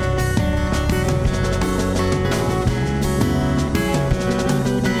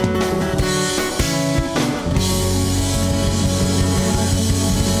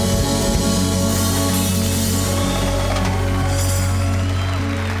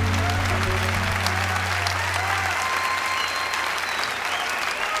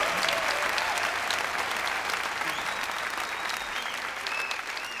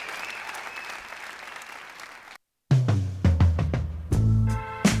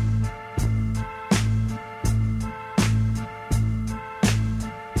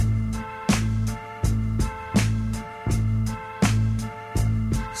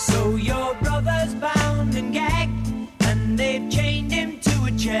 So your brother's bound and gagged, and they've chained him to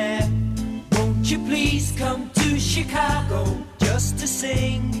a chair. Won't you please come to Chicago just to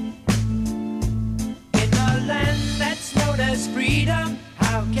sing? In a land that's known as freedom,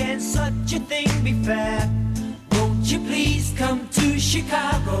 how can such a thing be fair? Won't you please come to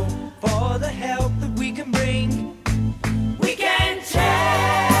Chicago for the help that we can bring? We can change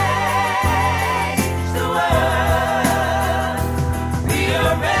the world.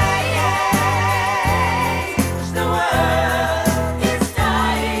 Rearrange the world. It's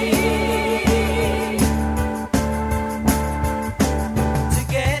time to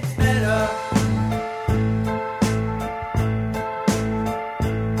get better.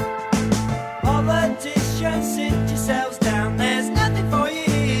 Politicians, sit yourselves down. There's nothing for you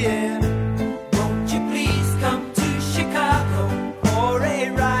here. Won't you please come to Chicago for a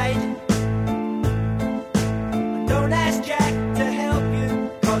ride? Don't ask Jack to help you,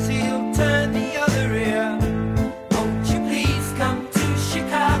 'cause he'll turn the other ear. Won't you please come to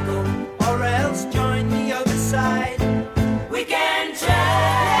Chicago, or else join the other side? We can change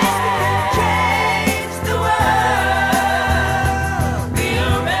the world.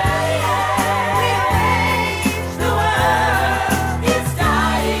 Rearrange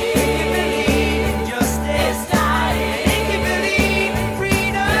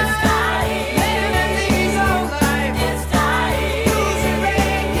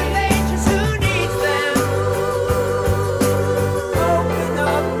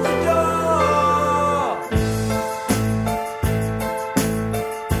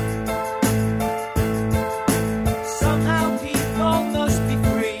must be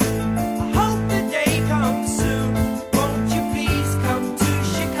free. I hope the day comes soon. Won't you please come to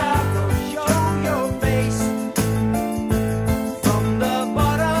Chicago? Show your face. From the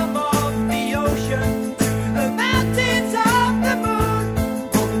bottom of the ocean to the mountains of the moon.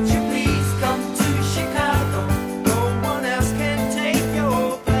 Won't you please come to Chicago? No one else can take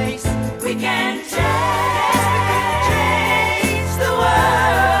your place. We can change the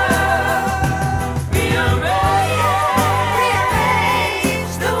world. Rearrange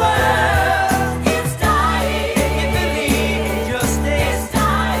the world. It's dying. If you believe in justice, it's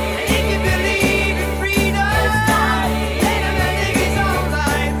dying. If you believe in freedom, it's dying. Let him live his own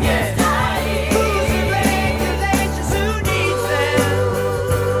life, yeah. It's dying. Rules and regulations, who needs them?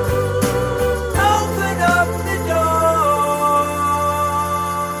 Open up the door.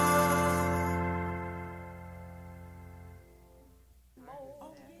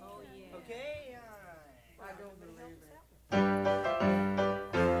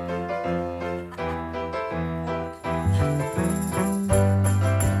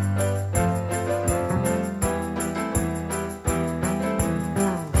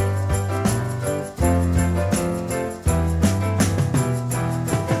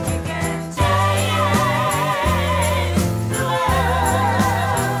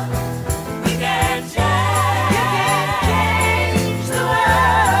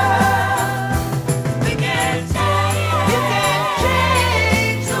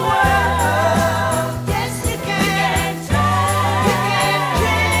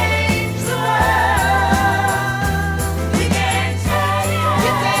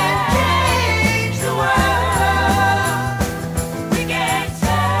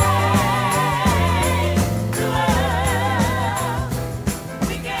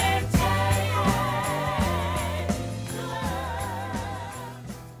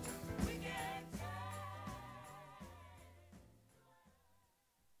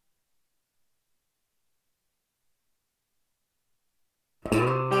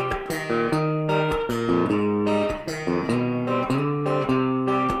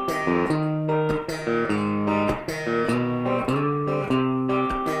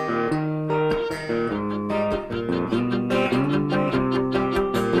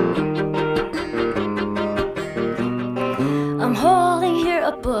 I'm holding here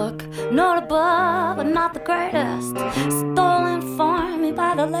a book, notable but not the greatest, stolen from me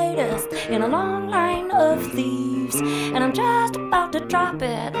by the latest in a long line of thieves. And I'm just about to drop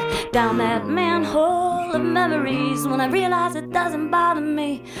it down that manhole of memories when I realize it doesn't bother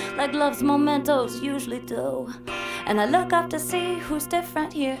me like love's mementos usually do. And I look up to see who's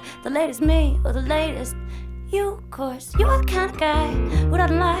different here, the latest me or the latest you. Of course, you're the kind of guy who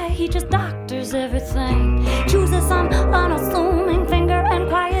doesn't lie, he just doctors everything, chooses some unassuming finger and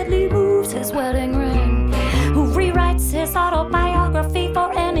quietly moves his wedding ring, who rewrites his autobiography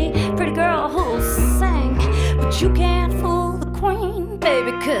for any pretty girl who'll sing. But you can't fool the queen,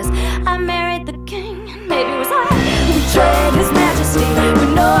 baby, 'cause I married the king. And maybe it was I who betrayed his majesty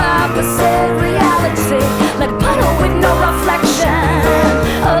with no opposite reality, like a puddle with no reflection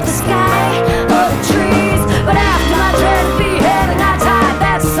of the sky or the trees. But after my dreaded beheading, I tied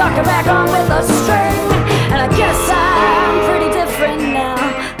that sucker back on with a string. And I guess I'm pretty different now,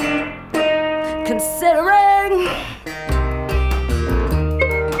 considering.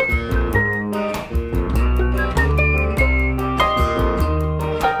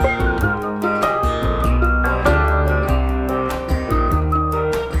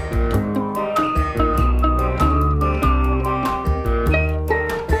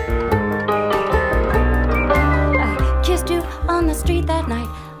 On the street that night,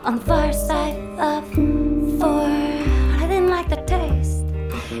 on the far side of 4. I didn't like the taste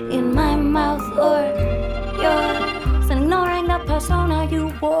in my mouth or yours, and ignoring the persona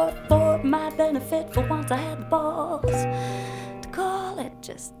you wore for my benefit. For once I had the balls to call it,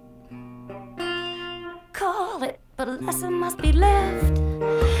 just call it. But a lesson must be lived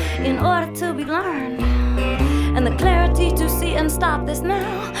in order to be learned, and the clarity to see and stop this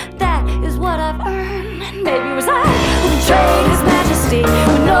now, that is what I've earned. And maybe it was I who betrayed his majesty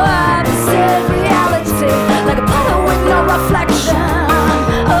with no opposite reality, like a puddle with no reflection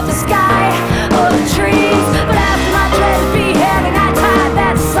of the sky or the trees. But after my dreaded beheading, I tied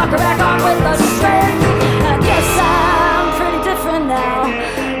that sucker back on with a string. And I guess I'm pretty different now,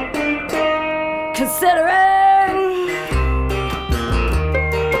 considering.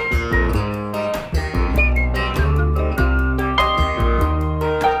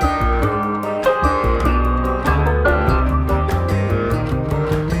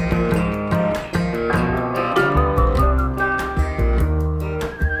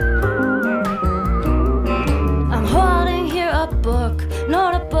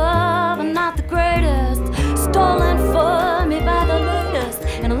 not above and not the greatest, stolen from me by the latest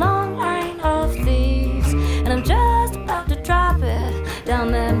in a long line of thieves. And I'm just about to drop it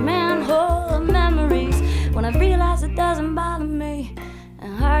down that manhole of memories when I realize it doesn't bother me,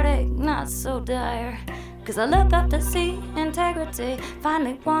 and heartache not so dire. 'Cause I look up to see integrity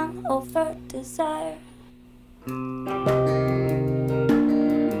finally won over desire.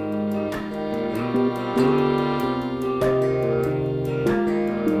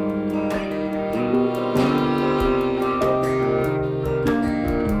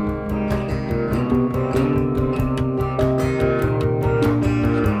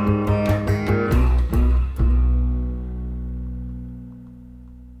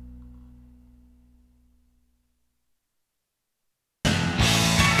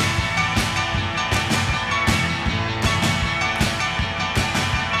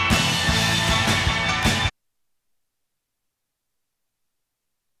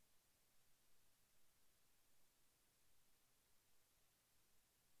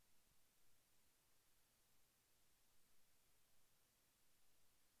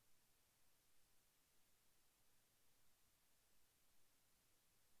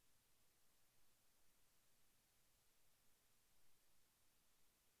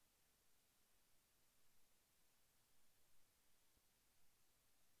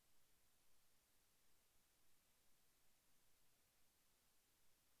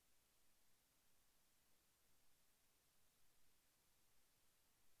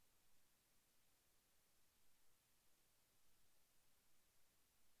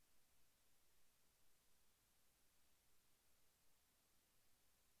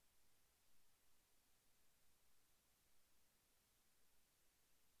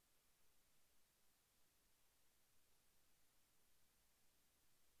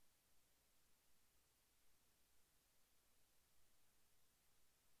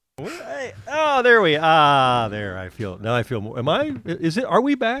 Oh, there we are. There, I feel more. Are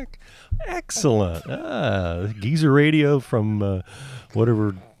we back? Excellent. Geezer Radio from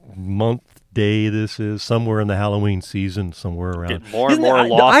whatever month, day this is, somewhere in the Halloween season, somewhere around. Get more and more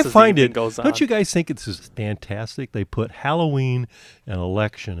lost as the evening goes on. Don't you guys think it's just fantastic? They put Halloween and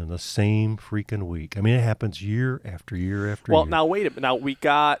election in the same freaking week. I mean, it happens year after year after year. Well, now wait a minute. Now we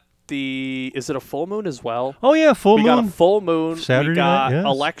got is it a full moon as well? Oh yeah, full moon. We got a full moon. Saturday we got night, yes.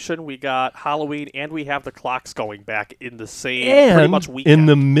 election. We got Halloween, and we have the clocks going back in the same pretty much weekend. In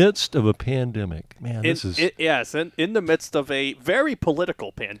the midst of a pandemic, man, this is yes, in the midst of a very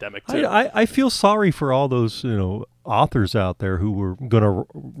political pandemic too. I feel sorry for all those authors out there who were going to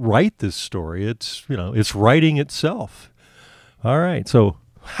write this story. It's writing itself. All right, so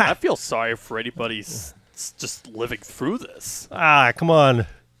I feel sorry for anybody just living through this. Come on.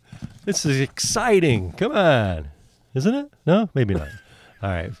 This is exciting. Come on. Isn't it? No, maybe not.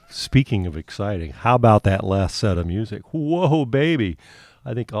 All right. Speaking of exciting, how about that last set of music? Whoa, baby.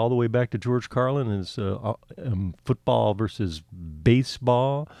 I think all the way back to George Carlin is football versus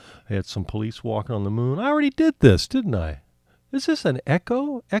baseball. I had some police walking on the moon. I already did this, didn't I? Is this an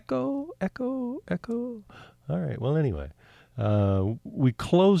echo? Echo? Echo? Echo? All right. Well, anyway. We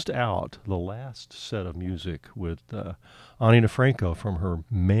closed out the last set of music with Ani DeFranco from her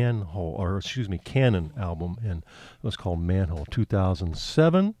Canon album, and it was called Manhole,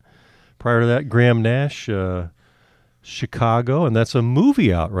 2007. Prior to that, Graham Nash, Chicago, and that's a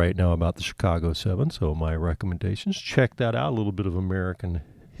movie out right now about the Chicago 7, so my recommendations, check that out, a little bit of American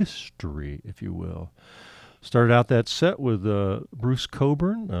history, if you will. Started out that set with Bruce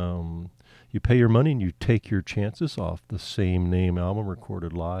Cockburn, You Pay Your Money and You Take Your Chances, off the same name album,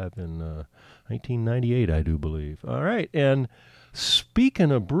 recorded live in 1998, I do believe. All right, and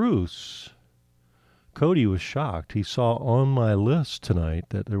speaking of Bruce, Cody was shocked. He saw on my list tonight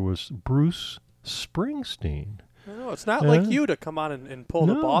that there was Bruce Springsteen. No, it's not like you to come on and pull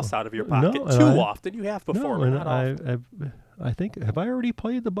the boss out of your pocket often. You have before, but not often. I think, have I already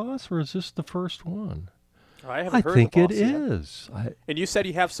played the boss, or is this the first one? I haven't heard think the boss it yet. is. And you said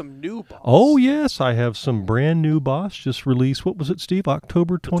you have some new boss. Oh, yes. I have some brand new boss just released. What was it, Steve?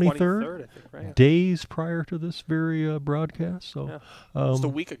 October 23rd? 23rd, I think, right? Days prior to this very broadcast. So, just a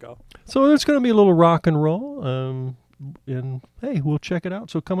week ago. So there's going to be a little rock and roll. And, hey, we'll check it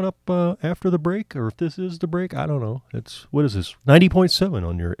out. So coming up after the break, or if this is the break, I don't know. What is this? 90.7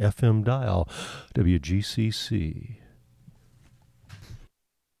 on your FM dial, WGCC.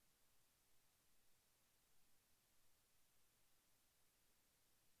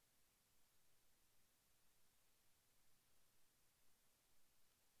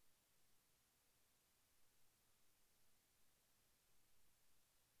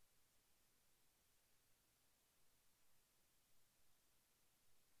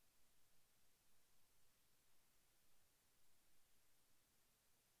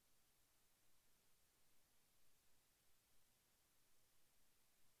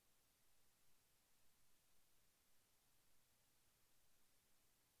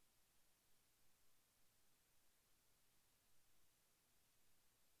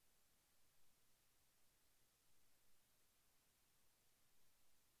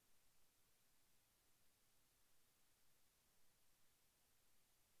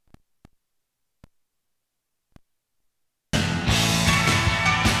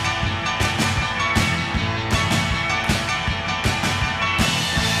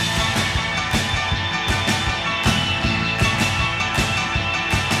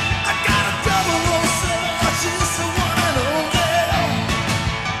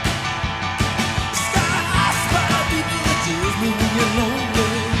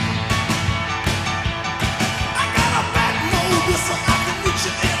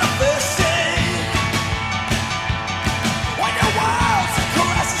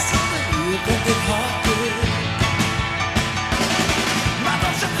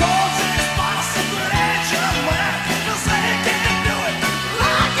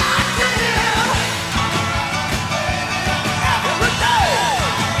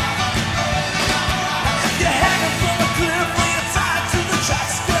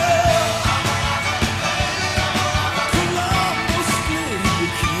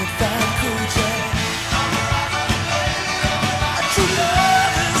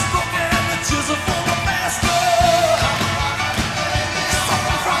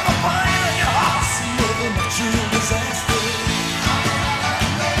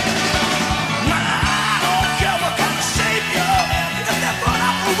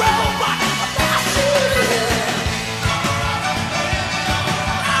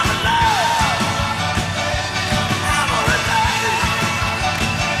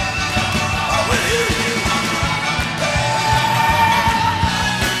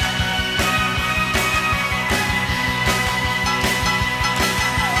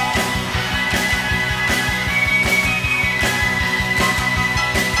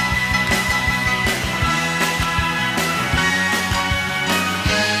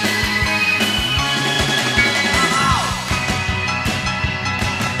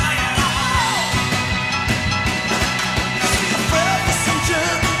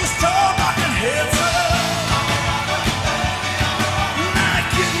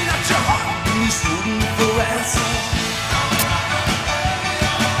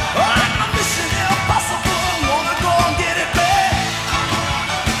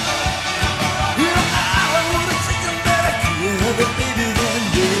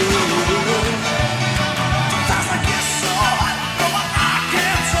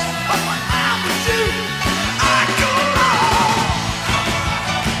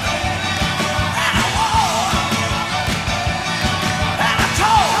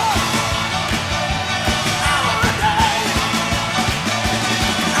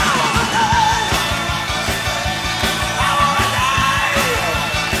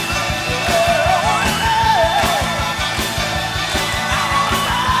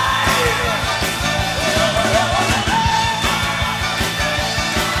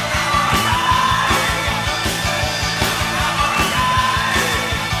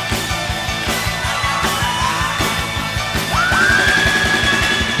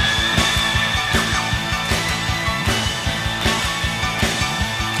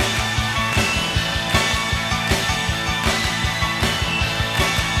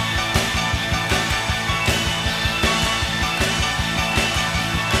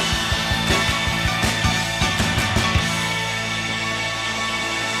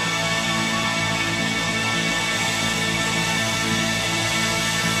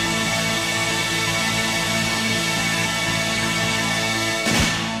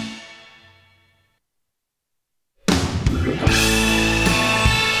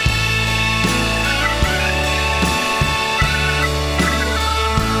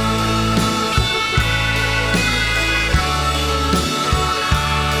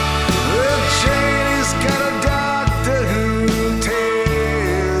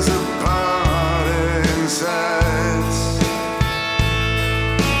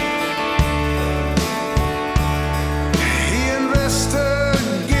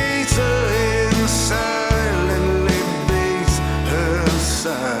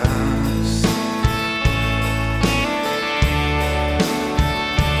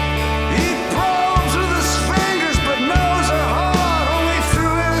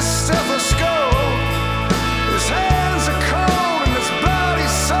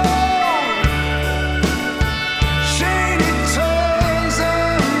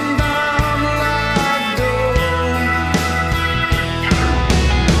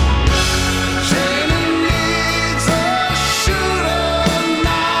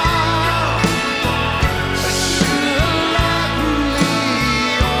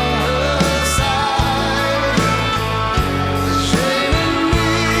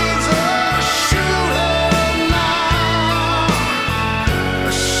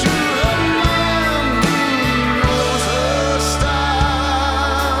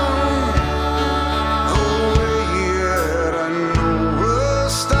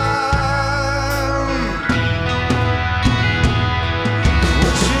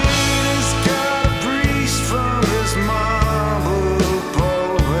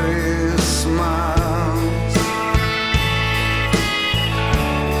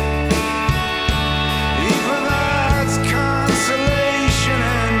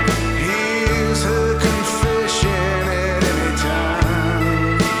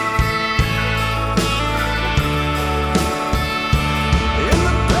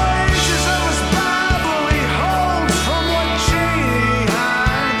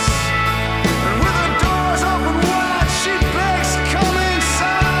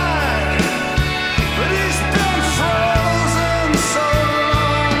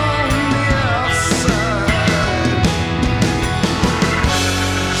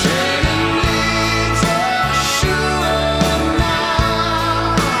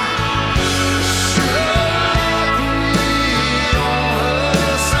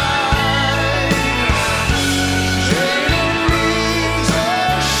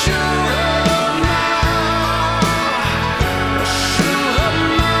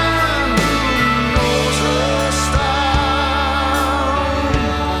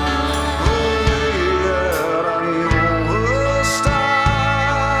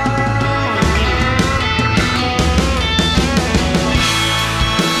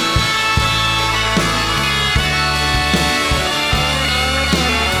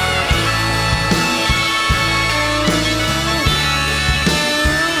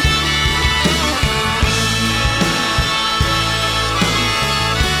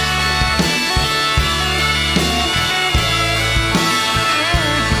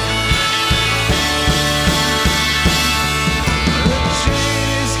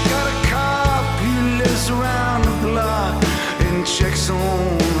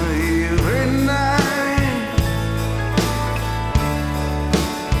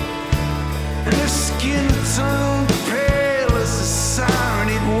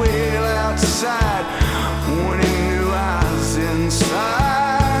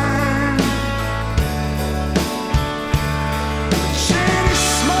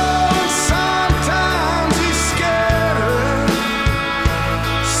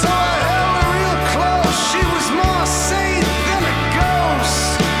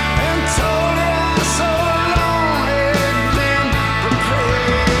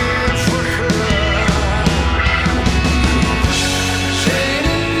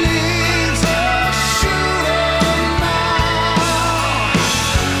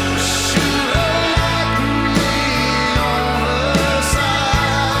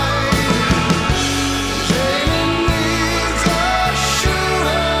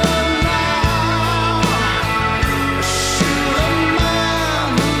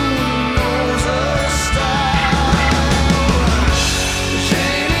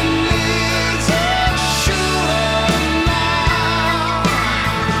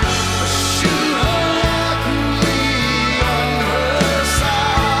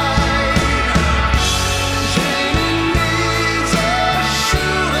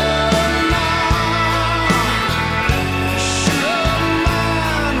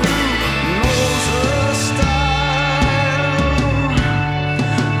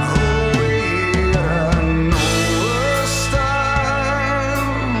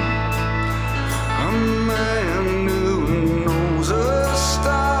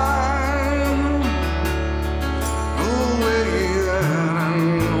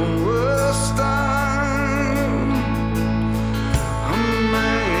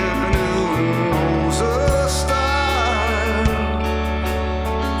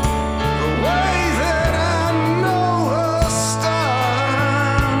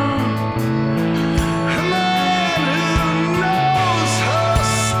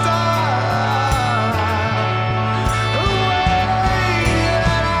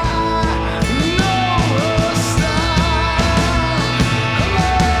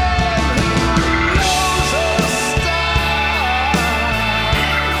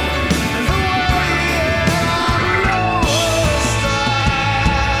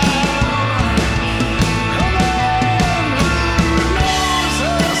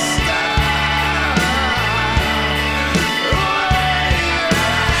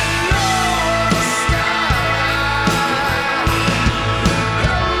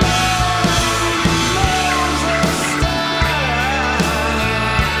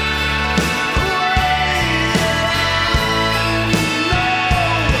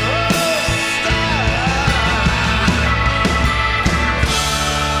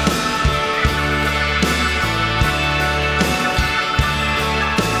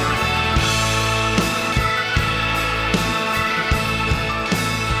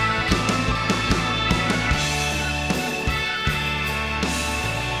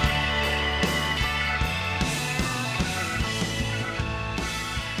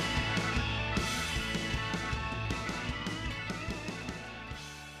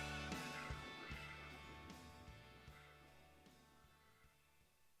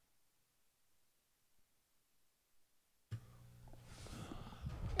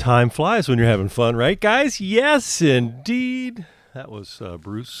 Time flies when you're having fun, right, guys? Yes, indeed. That was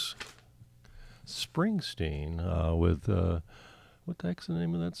Bruce Springsteen with, what the heck's the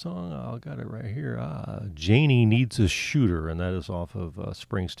name of that song? I got it right here. Janie Needs a Shooter, and that is off of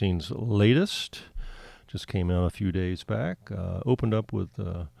Springsteen's latest. Just came out a few days back. Opened up with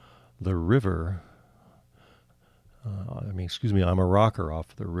The River. I'm a Rocker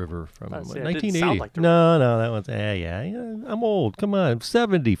off The River from 1980. It didn't sound like No, that one's, yeah, I'm old. Come on, I'm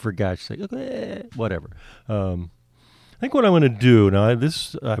 70 for God's sake. Whatever. I think what I'm going to do now, I'm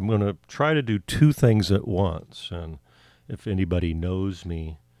going to try to do two things at once. And if anybody knows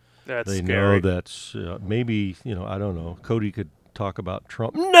me, they know that's maybe, I don't know, Cody could talk about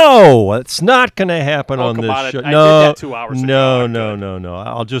Trump. No, it's not going to happen on this show. I did that 2 hours ago. No.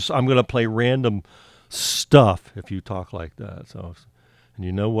 I'm going to play random stuff if you talk like that. So, and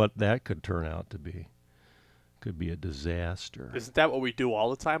you know what that could turn out to be? Could be a disaster. Isn't that what we do all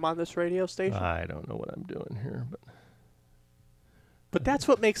the time on this radio station? I don't know what I'm doing here, but that's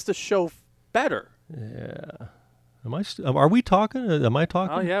what makes the show better. Yeah. Are we talking? Am I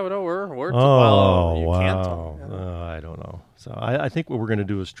talking? Oh yeah, we're wow. Can't talk. Yeah. I don't know. So I think what we're going to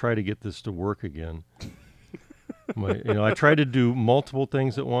do is try to get this to work again. I try to do multiple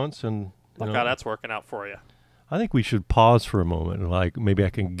things at once, and look how that's working out for you. I think we should pause for a moment, and like maybe I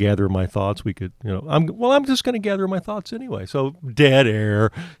can gather my thoughts. We could, I'm just going to gather my thoughts anyway. So dead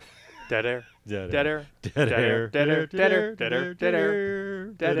air. Dead air. Dead Dead air. air. Dead Dead air. air. Dead air. Dead air. Dead air. Dead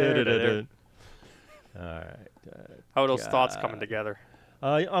air. Dead air. Dead air. All right. How are those thoughts coming together?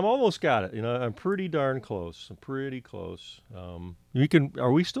 I'm almost got it. I'm pretty darn close. I'm pretty close.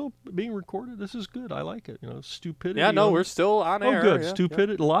 Are we still being recorded? This is good. I like it. Stupidity. Yeah, no, we're still on air. Oh, good. Yeah,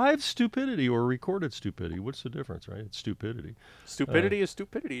 Stupidity, live stupidity or recorded stupidity. What's the difference, right? It's stupidity. Stupidity is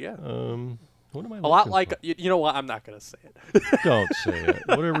stupidity. Yeah. What am I? A lot like you know what? I'm not gonna say it. Don't say it.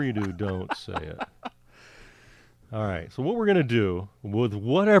 Whatever you do, don't say it. All right. So what we're gonna do with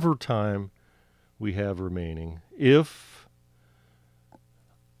whatever time we have remaining, if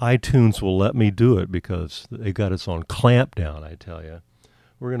iTunes will let me do it, because they got us on clampdown, I tell you,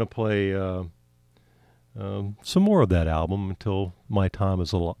 we're going to play some more of that album until my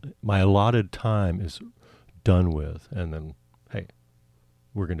allotted time is done with, and then hey,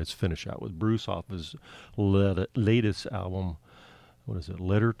 we're going to finish out with Bruce off his latest album. What is it?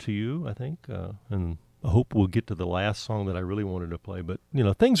 Letter to You, I think, and I hope we'll get to the last song that I really wanted to play, but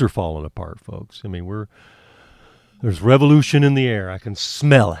things are falling apart, folks. I mean, there's revolution in the air. I can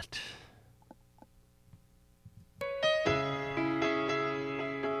smell it.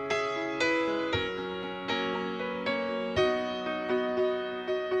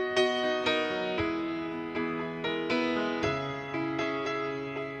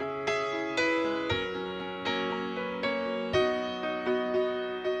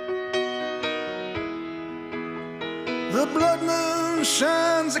 The blood moon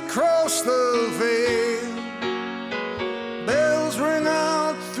shines across the veil. Bells ring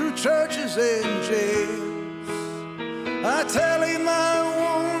out through churches and jails. I tally my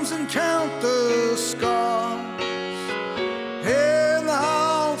wounds and count the scars. In the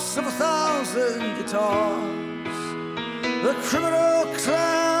house of 1,000 guitars, the criminal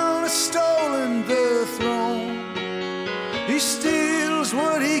clown has stolen the throne. He steals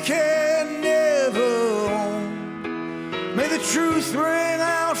what he can never own. May the truth ring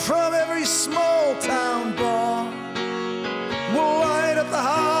out from every small town bar. We'll light up the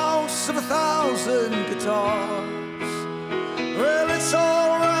house of 1,000 guitars. Well, it's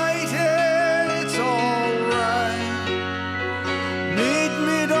alright, yeah, it's alright. Meet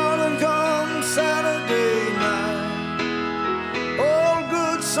me, darling, come Saturday night. All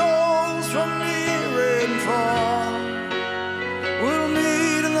good souls from near and far. We'll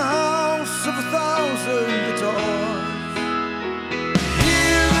meet in the house of 1,000 guitars.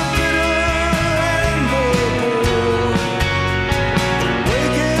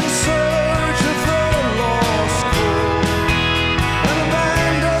 Lost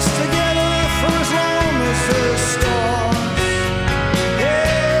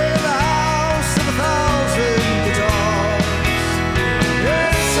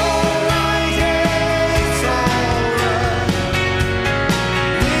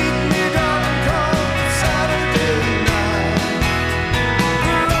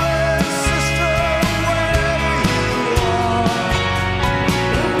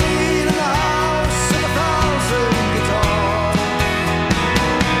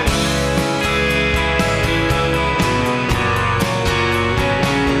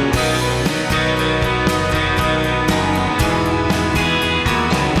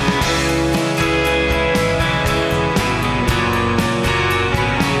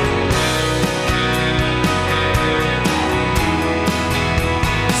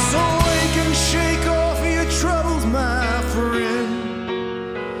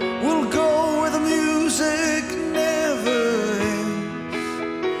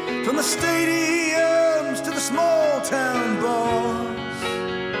the stadiums to the small town bars,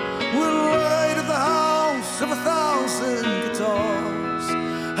 we'll ride at the house of 1,000 guitars.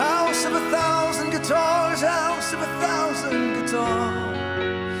 House of 1,000 guitars, house of 1,000 guitars.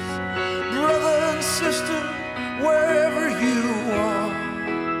 Brother and sister, wherever you are,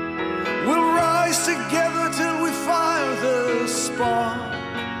 we'll rise together till we fire the spark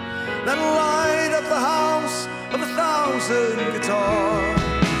that'll light up the house of 1,000 guitars.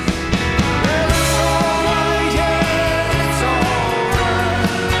 Well, it's alright, yeah, it's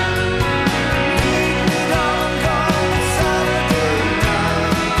alright. Meet me down on Saturday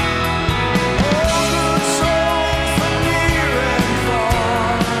night. All good souls from near and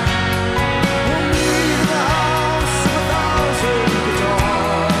far will meet in the house of 1,000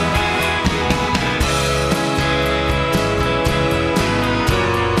 guitars.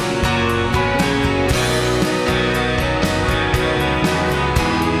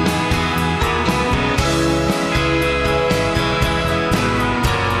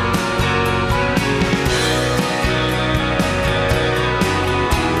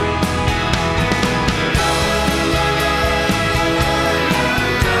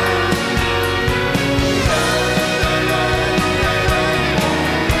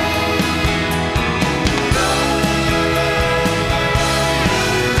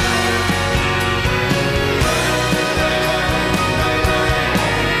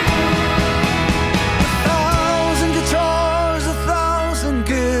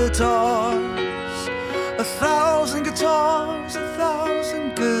 A thousand guitars, a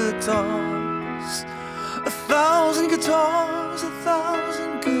thousand guitars, a thousand guitars, a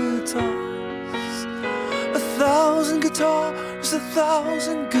thousand guitars, a thousand guitars, a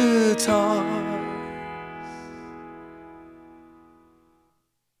thousand guitars.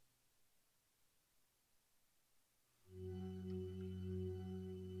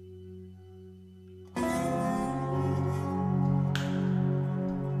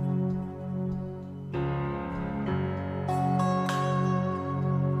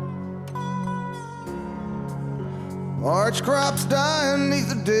 March crops dying neath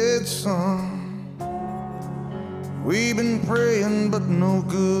the dead sun. We've been praying, but no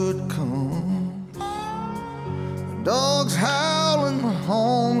good comes. The dogs howling, the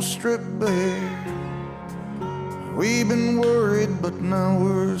home stripped bare. We've been worried, but now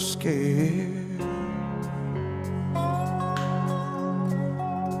we're scared.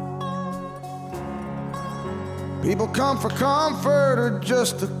 People come for comfort or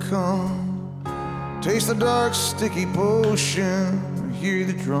just to come. Taste the dark, sticky potion, hear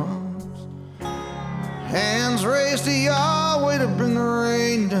the drums. Hands raised to Yahweh to bring the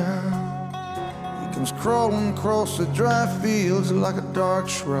rain down. He comes crawling across the dry fields like a dark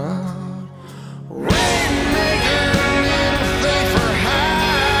shroud. Rainmaker, anything for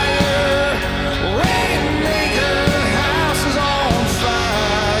hire. Rainmaker, house is on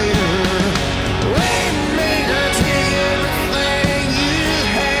fire. Rainmaker, take everything you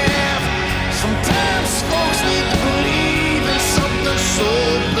have. Sometimes folks need to believe in something so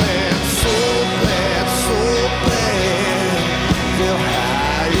bad, so bad, so bad. They'll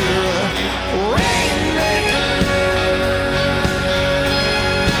hire a rainmaker.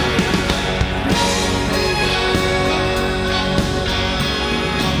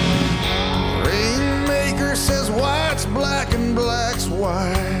 Rainmaker says white's black and black's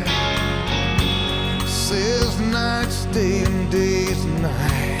white. Says night's day and day's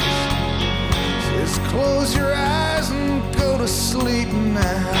night. Says close your eyes and go to sleep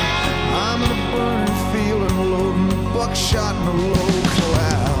now. I'm in a burning field and loading buckshot in the low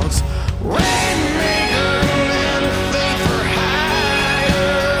clouds. Rainmaker, anything for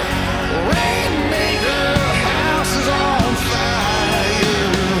hire. Rainmaker, house is on fire.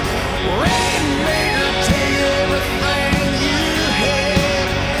 Rainmaker, take everything you have.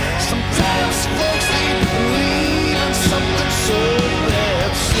 Sometimes folks need to believe in something so bad,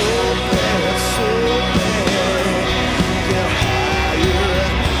 so bad, so bad. They'll hire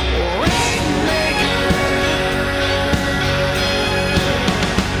a rainmaker.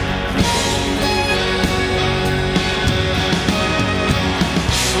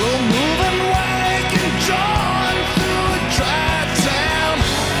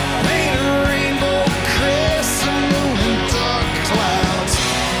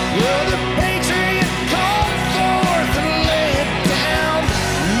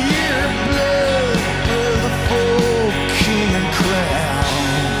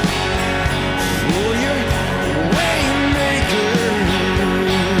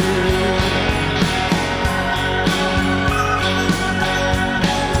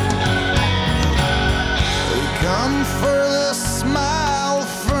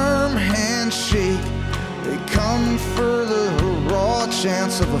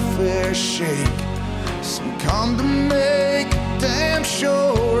 chance of a fair shake. Some come to make damn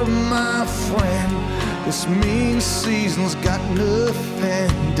sure, my friend, this mean season's got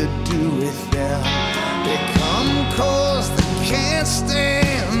nothing to do with them. They come 'cause they can't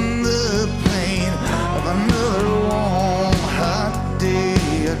stand the pain of another warm, hot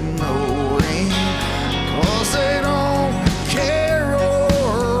day and no rain. 'Cause they don't care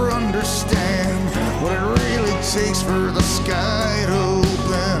or understand what it really takes for the sky to